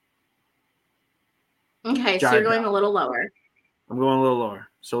 64. Okay, so you're going a little lower. I'm going a little lower.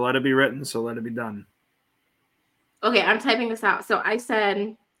 So let it be written, so let it be done. Okay, I'm typing this out. So I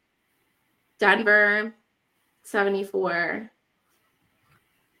said Denver 74,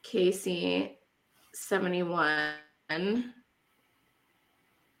 KC 71.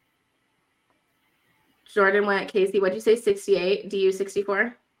 Jordan went KC. What'd you say? 68. DU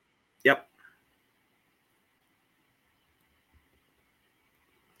 64. Yep.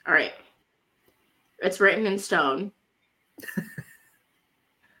 All right. It's written in stone.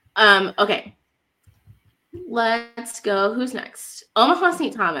 Okay. Let's go. Who's next? Omaha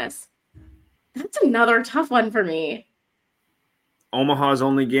St. Thomas. That's another tough one for me. Omaha's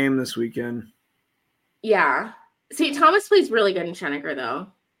only game this weekend. Yeah. St. Thomas plays really good in Schenecker, though.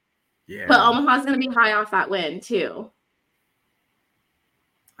 Yeah. But Omaha's going to be high off that win, too.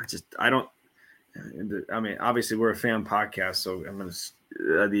 I mean, obviously we're a fan podcast, so I'm going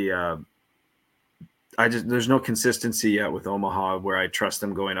to, there's no consistency yet with Omaha where I trust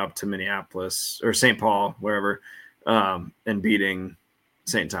them going up to Minneapolis or St. Paul, wherever, and beating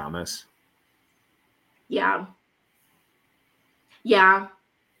St. Thomas. Yeah. Yeah.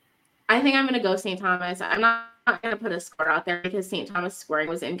 I think I'm going to go St. Thomas. I'm not going to put a score out there because St. Thomas scoring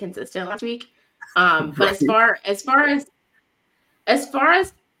was inconsistent last week. But right. as far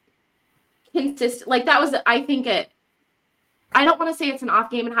as consistent, like that was, I think I don't want to say it's an off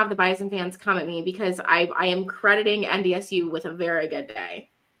game and have the Bison fans come at me because I am crediting NDSU with a very good day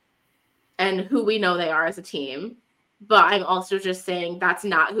and who we know they are as a team. But I'm also just saying that's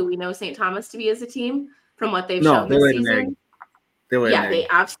not who we know St. Thomas to be as a team from what they've shown this season. They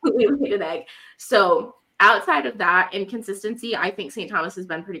absolutely laid an egg. So outside of that inconsistency, I think St. Thomas has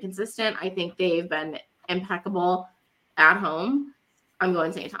been pretty consistent. I think they've been impeccable at home. I'm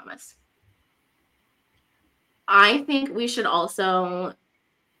going St. Thomas. I think we should also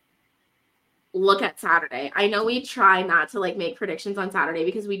look at Saturday. I know we try not to like make predictions on Saturday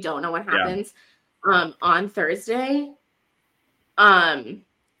because we don't know what happens on Thursday. But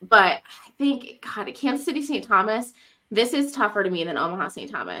I think, God, Kansas City St. Thomas, this is tougher to me than Omaha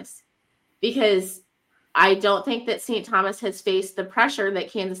St. Thomas because I don't think that St. Thomas has faced the pressure that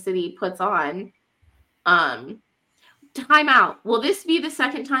Kansas City puts on. Timeout. Will this be the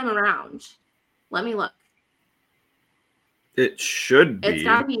second time around? Let me look. It should be. It's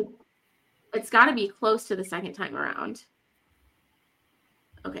got to be close to the second time around.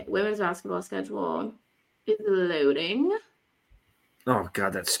 Okay, women's basketball schedule is loading. Oh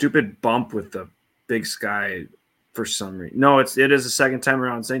God, that stupid bump with the Big Sky for some reason. No, it is the second time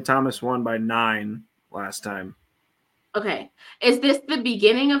around. St. Thomas won by 9 last time. Okay. Is this the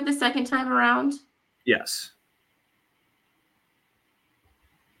beginning of the second time around? Yes.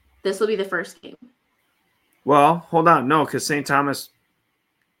 This will be the first game. Well, hold on. No, because St. Thomas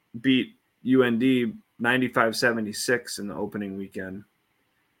beat UND 95-76 in the opening weekend.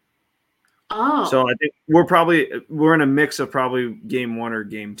 Oh. So I think we're in a mix of probably game 1 or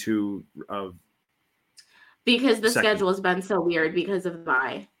game 2 of because the schedule has been so weird because of the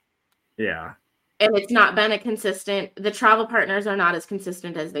bye. Yeah. And it's not been the travel partners are not as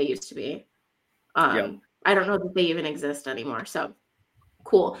consistent as they used to be. I don't know that they even exist anymore. So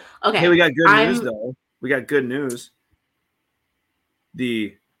cool. Okay. Hey, we got good news though. We got good news.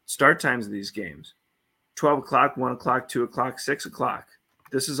 The start times of these games: 12 o'clock, 1 o'clock, 2 o'clock, 6 o'clock.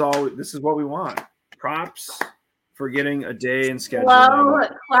 This is what we want. Props for getting a day in scheduling.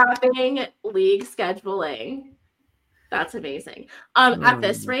 Slow clapping league scheduling. That's amazing. At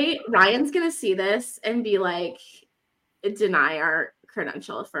this rate, Ryan's gonna see this and be like, deny our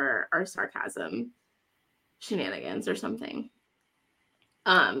credential for our sarcasm shenanigans or something.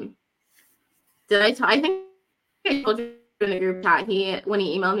 I think I told you in the group chat, when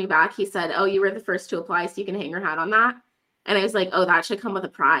he emailed me back, he said, "Oh, you were the first to apply, so you can hang your hat on that." And I was like, "Oh, that should come with a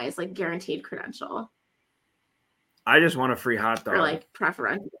prize, like guaranteed credential." I just want a free hot dog. Or like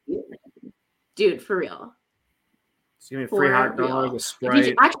preferential. Dude, for real. Just give me a free hot dog, a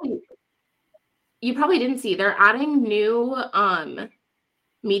Sprite. You probably didn't see, they're adding new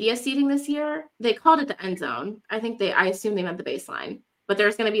media seating this year. They called it the end zone. I assume they meant the baseline. But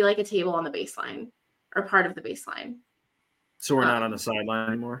there's going to be like a table on the baseline or part of the baseline. So we're not on the sideline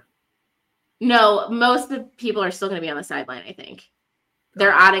anymore? No, most of the people are still going to be on the sideline, I think.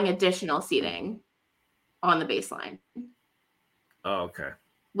 They're adding additional seating on the baseline. Oh, okay.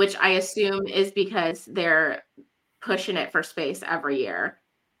 Which I assume is because they're pushing it for space every year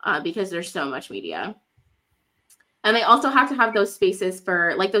because there's so much media. And they also have to have those spaces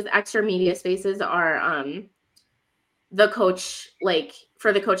for, like, those extra media spaces are the coach, like,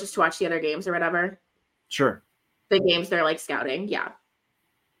 for the coaches to watch the other games or whatever. Sure. The games they're, like, scouting. Yeah.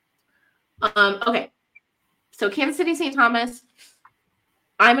 Okay. So Kansas City, St. Thomas.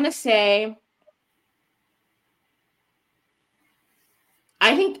 I'm going to say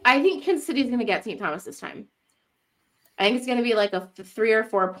I think Kansas City is going to get St. Thomas this time. I think it's going to be like a 3 or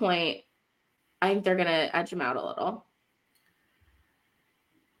 4 point. I think they're going to edge them out a little.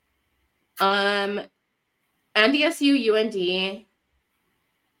 NDSU, UND.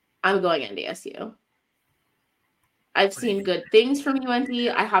 I'm going NDSU. I've seen good things from UND.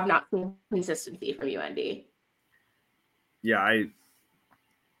 I have not seen consistency from UND. Yeah,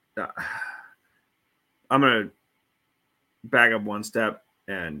 I'm going to back up one step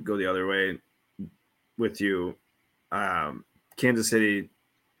and go the other way with you. Kansas City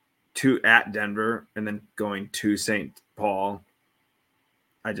at Denver and then going to St. Paul.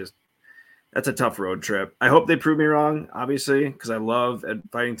 That's a tough road trip. I hope they prove me wrong, obviously, because I love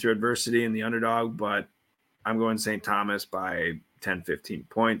fighting through adversity and the underdog, but I'm going St. Thomas by 10, 15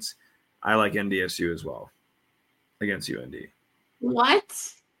 points. I like NDSU as well against UND.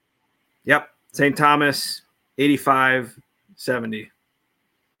 What? Yep. St. Thomas, 85-70.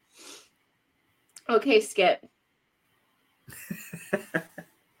 Okay, Skip.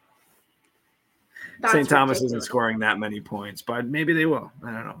 St. Thomas isn't scoring that many points, but maybe they will.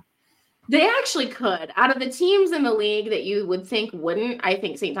 I don't know. They actually could. Out of the teams in the league that you would think wouldn't, I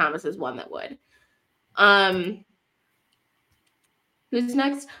think St. Thomas is one that would. Who's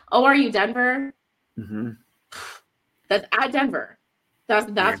next? ORU Denver. Mm-hmm. That's at Denver.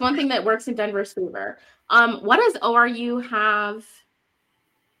 That's one thing that works in Denver's favor. What does ORU have?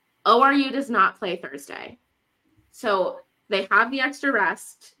 ORU does not play Thursday. So they have the extra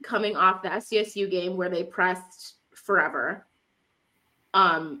rest coming off the SDSU game where they pressed forever.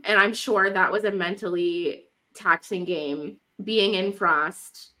 And I'm sure that was a mentally taxing game, being in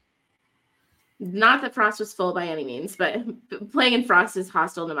Frost. Not that Frost was full by any means, but playing in Frost is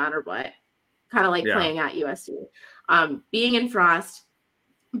hostile no matter what. Kind of like playing at USC. Being in Frost,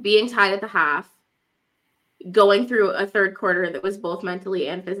 being tied at the half, going through a third quarter that was both mentally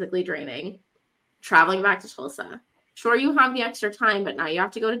and physically draining, traveling back to Tulsa. Sure, you have the extra time, but now you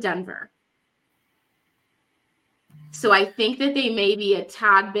have to go to Denver. So I think that they may be a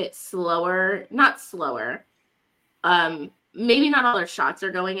tad bit slower, not slower. Maybe not all their shots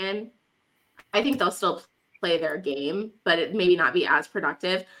are going in. I think they'll still play their game, but it maybe not be as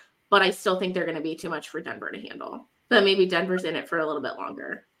productive. But I still think they're going to be too much for Denver to handle. But maybe Denver's in it for a little bit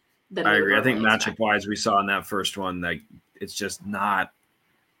longer. I agree. I think matchup-wise, we saw in that first one that it's just not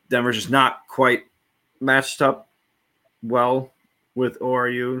 – Denver's just not quite matched up well with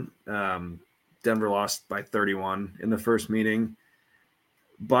ORU. Denver lost by 31 in the first meeting.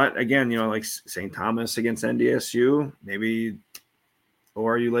 But again, like St. Thomas against NDSU, maybe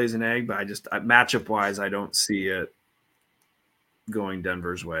ORU lays an egg, but matchup-wise, I don't see it going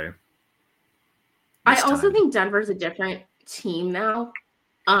Denver's way. I also think Denver's a different team now.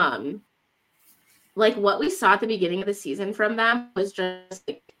 Like what we saw at the beginning of the season from them was just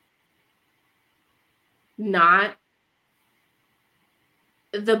like not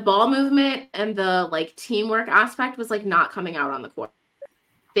the ball movement and the like teamwork aspect was like not coming out on the court.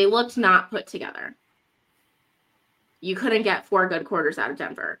 They looked not put together. You couldn't get 4 good quarters out of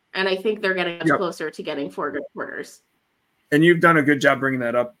Denver. And I think they're getting much closer to getting 4 good quarters. And you've done a good job bringing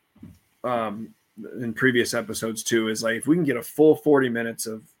that up in previous episodes too, is like if we can get a full 40 minutes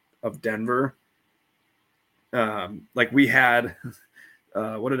of Denver, like we had,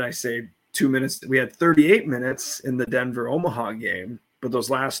 what did I say? 2 minutes. We had 38 minutes in the Denver Omaha game, but those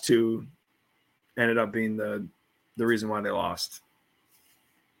last 2 ended up being the reason why they lost.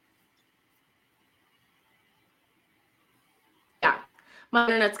 Yeah. My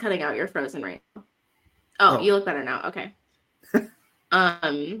internet's cutting out. You're frozen right now. Oh, you look better now. Okay.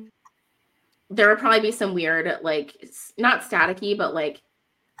 There would probably be some weird, like, not staticky, but like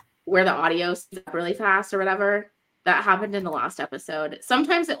where the audio is up really fast or whatever. That happened in the last episode.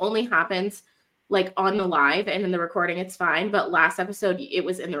 Sometimes it only happens like on the live, and in the recording it's fine. But last episode it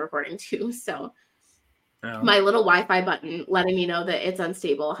was in the recording too. So my little Wi-Fi button letting me know that it's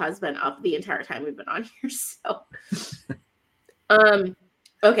unstable has been up the entire time we've been on here. So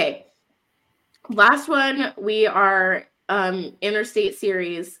okay. Last one, we are interstate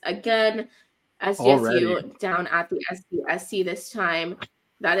series again. SDSU down at the SDSC this time.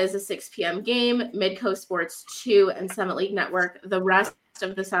 That is a 6 p.m. game. Midcoast Sports 2 and Summit League Network. The rest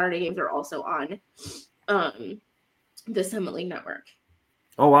of the Saturday games are also on the Summit League Network.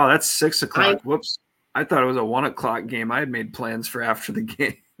 Oh, wow. That's 6 o'clock. Whoops. I thought it was a 1 o'clock game. I had made plans for after the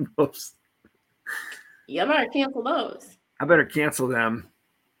game. Whoops. You better cancel those. I better cancel them.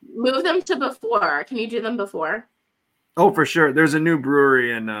 Move them to before. Can you do them before? Oh, for sure. There's a new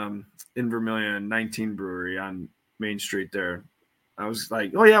brewery in Vermilion, 19 Brewery on Main Street there. I was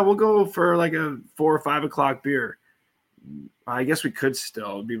like, oh, yeah, we'll go for like a 4 or 5 o'clock beer. I guess we could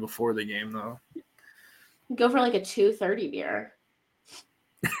still be before the game though. Go for like a 2:30 beer.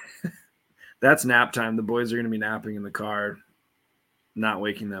 That's nap time. The boys are going to be napping in the car, not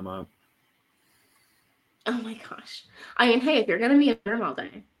waking them up. Oh my gosh. I mean, hey, if you're going to be in the room all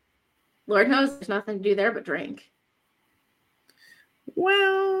day, Lord knows there's nothing to do there but drink.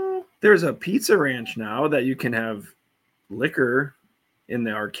 Well, there's a pizza ranch now that you can have liquor in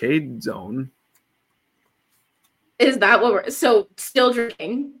the arcade zone. Is that what we're so still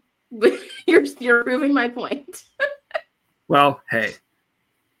drinking? You're proving my point. Well, hey.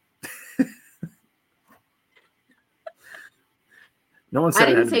 No one said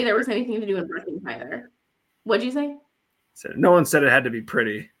I didn't say there was anything to do with Brookings either. What'd you say? No one said it had to be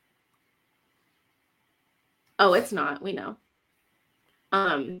pretty. Oh, it's not. We know.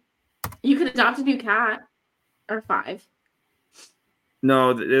 You could adopt a new cat or 5.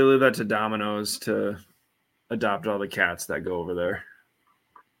 No, they leave that to Domino's to adopt all the cats that go over there.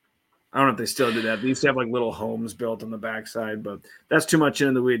 I don't know if they still do that. They used to have like little homes built on the backside, but that's too much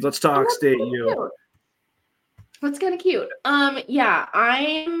in the weeds. Let's talk State U. That's kind of cute. Yeah,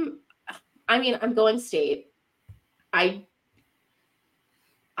 I'm going State. I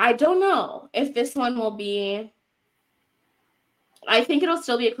don't know if this one will be. I think it'll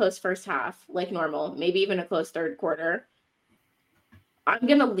still be a close first half, like normal, maybe even a close third quarter. I'm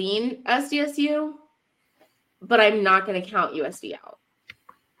going to lean SDSU, but I'm not going to count USD out.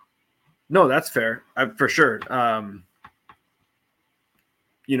 No, that's fair. For sure. I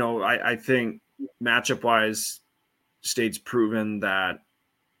think matchup-wise, State's proven that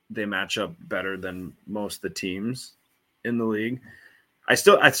they match up better than most of the teams in the league. I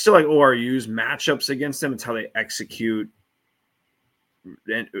still like ORU's matchups against them. It's how they execute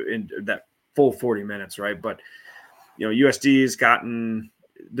in that full 40 minutes, right? But USD's gotten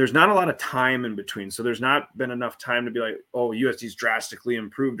there's not a lot of time in between, so there's not been enough time to be like, oh, USD's drastically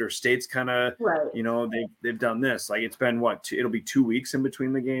improved or State's kind of right. They've done this. Like it's been it'll be 2 weeks in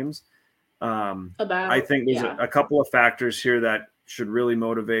between the games. I think there's a couple of factors here that should really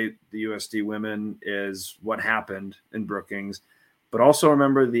motivate the USD women is what happened in Brookings, but also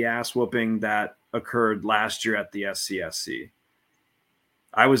remember the ass whooping that occurred last year at the SCSC.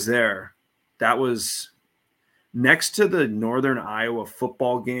 I was there. That was next to the Northern Iowa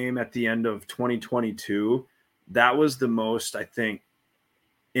football game at the end of 2022. That was the most, I think,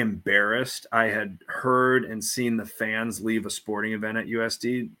 embarrassed I had heard and seen the fans leave a sporting event at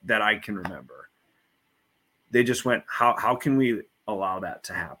USD that I can remember. They just went, how can we allow that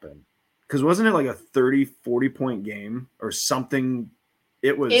to happen? Because wasn't it like a 30-40 point game or something?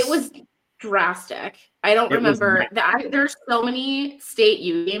 It was drastic. I don't remember that. There's so many State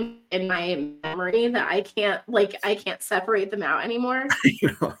U games in my memory that I can't separate them out anymore.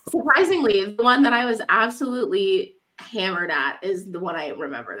 Surprisingly, the one that I was absolutely hammered at is the one I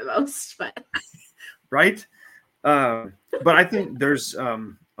remember the most. But right, but I think there's a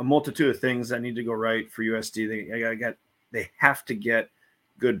multitude of things that need to go right for USD. They have to get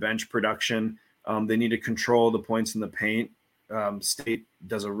good bench production. They need to control the points in the paint. State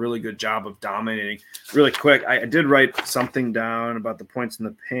does a really good job of dominating. Really quick, I did write something down about the points in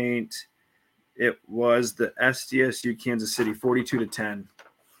the paint. It was the SDSU Kansas City 42-10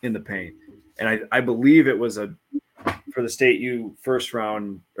 in the paint, and I believe it was for the State U first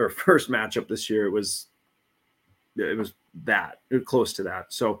round or first matchup this year. It was close to that.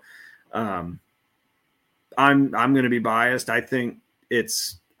 So I'm going to be biased. I think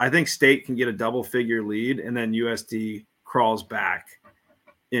State can get a double figure lead, and then USD crawls back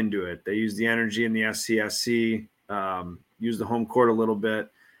into it. They use the energy in the SCSC, use the home court a little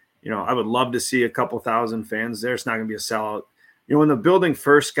bit. I would love to see a couple thousand fans there. It's not going to be a sellout. When the building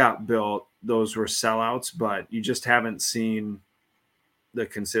first got built, those were sellouts, but you just haven't seen the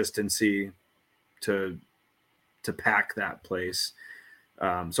consistency to pack that place.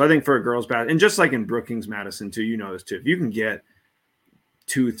 So I think for a girls' basketball, and just like in Brookings, Madison too, this too. If you can get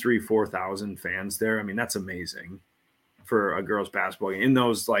 2,000, 3,000, 4,000 fans there, I mean that's amazing for a girls' basketball game in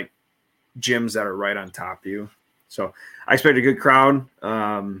those like gyms that are right on top of you. So I expect a good crowd.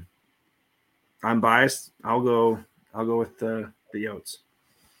 I'm biased. I'll go with the Yotes.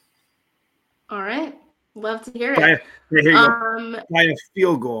 All right, love to hear it. By a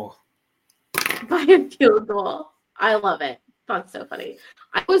field goal. By a field goal. I love it. That's so funny.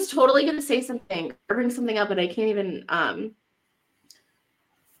 I was totally going to say something or bring something up, but I can't even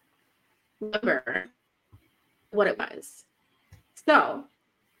remember what it was. So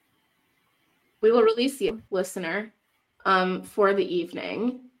we will release you, listener, for the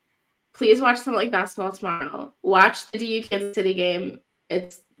evening. Please watch something like basketball tomorrow. Watch the DU Kansas City game.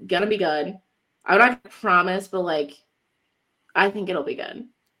 It's going to be good. I'm not going to promise, but I think it'll be good.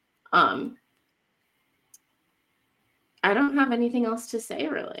 I don't have anything else to say,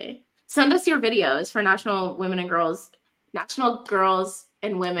 really. Send us your videos for National Girls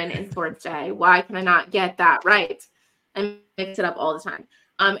and Women in Sports Day. Why can I not get that right? I mix it up all the time.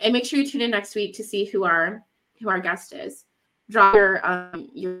 And make sure you tune in next week to see who our guest is. Drop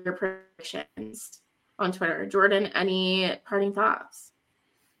your predictions on Twitter. Jordan, any parting thoughts?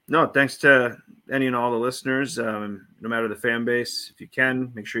 No, thanks to any and all the listeners. No matter the fan base, if you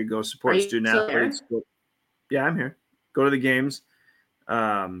can, make sure you go support student athletes. Yeah, I'm here. Go to the games.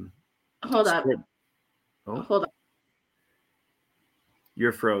 Hold up. Oh. Hold up.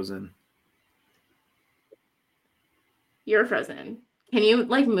 You're frozen. You're frozen. Can you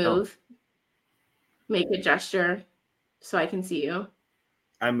move? Oh. Make a gesture so I can see you.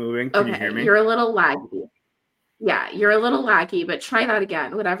 I'm moving. Can you hear me? You're a little laggy. Yeah, you're a little laggy, but try that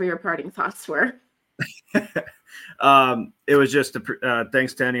again, whatever your parting thoughts were. It was just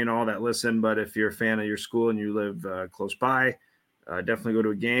thanks to any and all that listen. But if you're a fan of your school and you live close by, definitely go to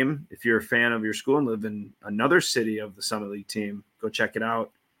a game. If you're a fan of your school and live in another city of the Summit League team, go check it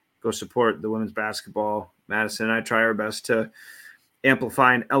out. Go support the women's basketball. Madison and I try our best to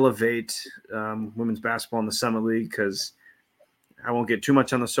amplify and elevate women's basketball in the Summit League, because I won't get too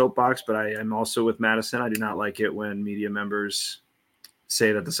much on the soapbox, but I am also with Madison. I do not like it when media members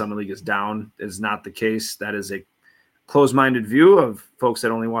say that the Summit League is down. It is not the case. That is a closed-minded view of folks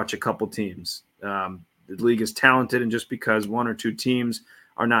that only watch a couple teams. The league is talented, and just because one or two teams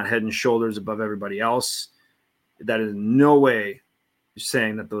are not head and shoulders above everybody else, that is in no way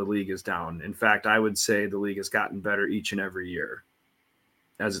saying that the league is down. In fact, I would say the league has gotten better each and every year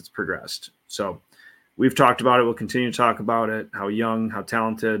as it's progressed. So we've talked about it. We'll continue to talk about it, how young, how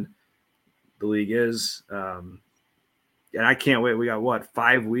talented the league is. And I can't wait. We got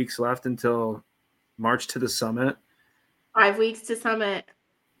 5 weeks left until March to the Summit. 5 weeks to Summit.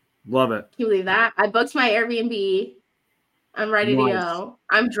 Love it. Can you believe that? I booked my Airbnb. I'm ready to go.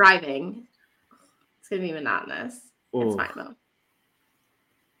 I'm driving. It's going to be monotonous. Ooh. It's fine though.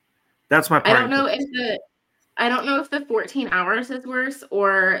 That's my point. I don't know if the 14 hours is worse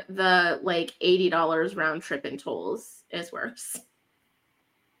or the $80 round trip in tolls is worse.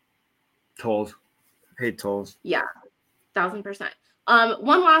 Tolls. Hate tolls. Yeah. 1,000%.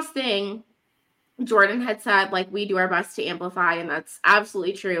 One last thing. Jordan had said, we do our best to amplify, and that's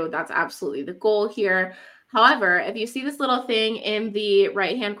absolutely true. That's absolutely the goal here. However, if you see this little thing in the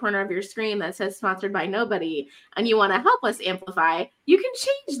right-hand corner of your screen that says sponsored by nobody, and you want to help us amplify, you can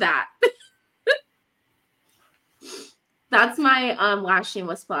change that. That's my last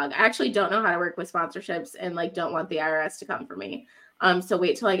shameless plug. I actually don't know how to work with sponsorships and don't want the IRS to come for me. So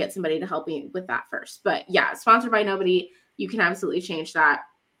wait till I get somebody to help me with that first. But yeah, sponsored by nobody. You can absolutely change that.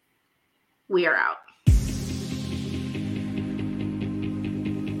 We are out.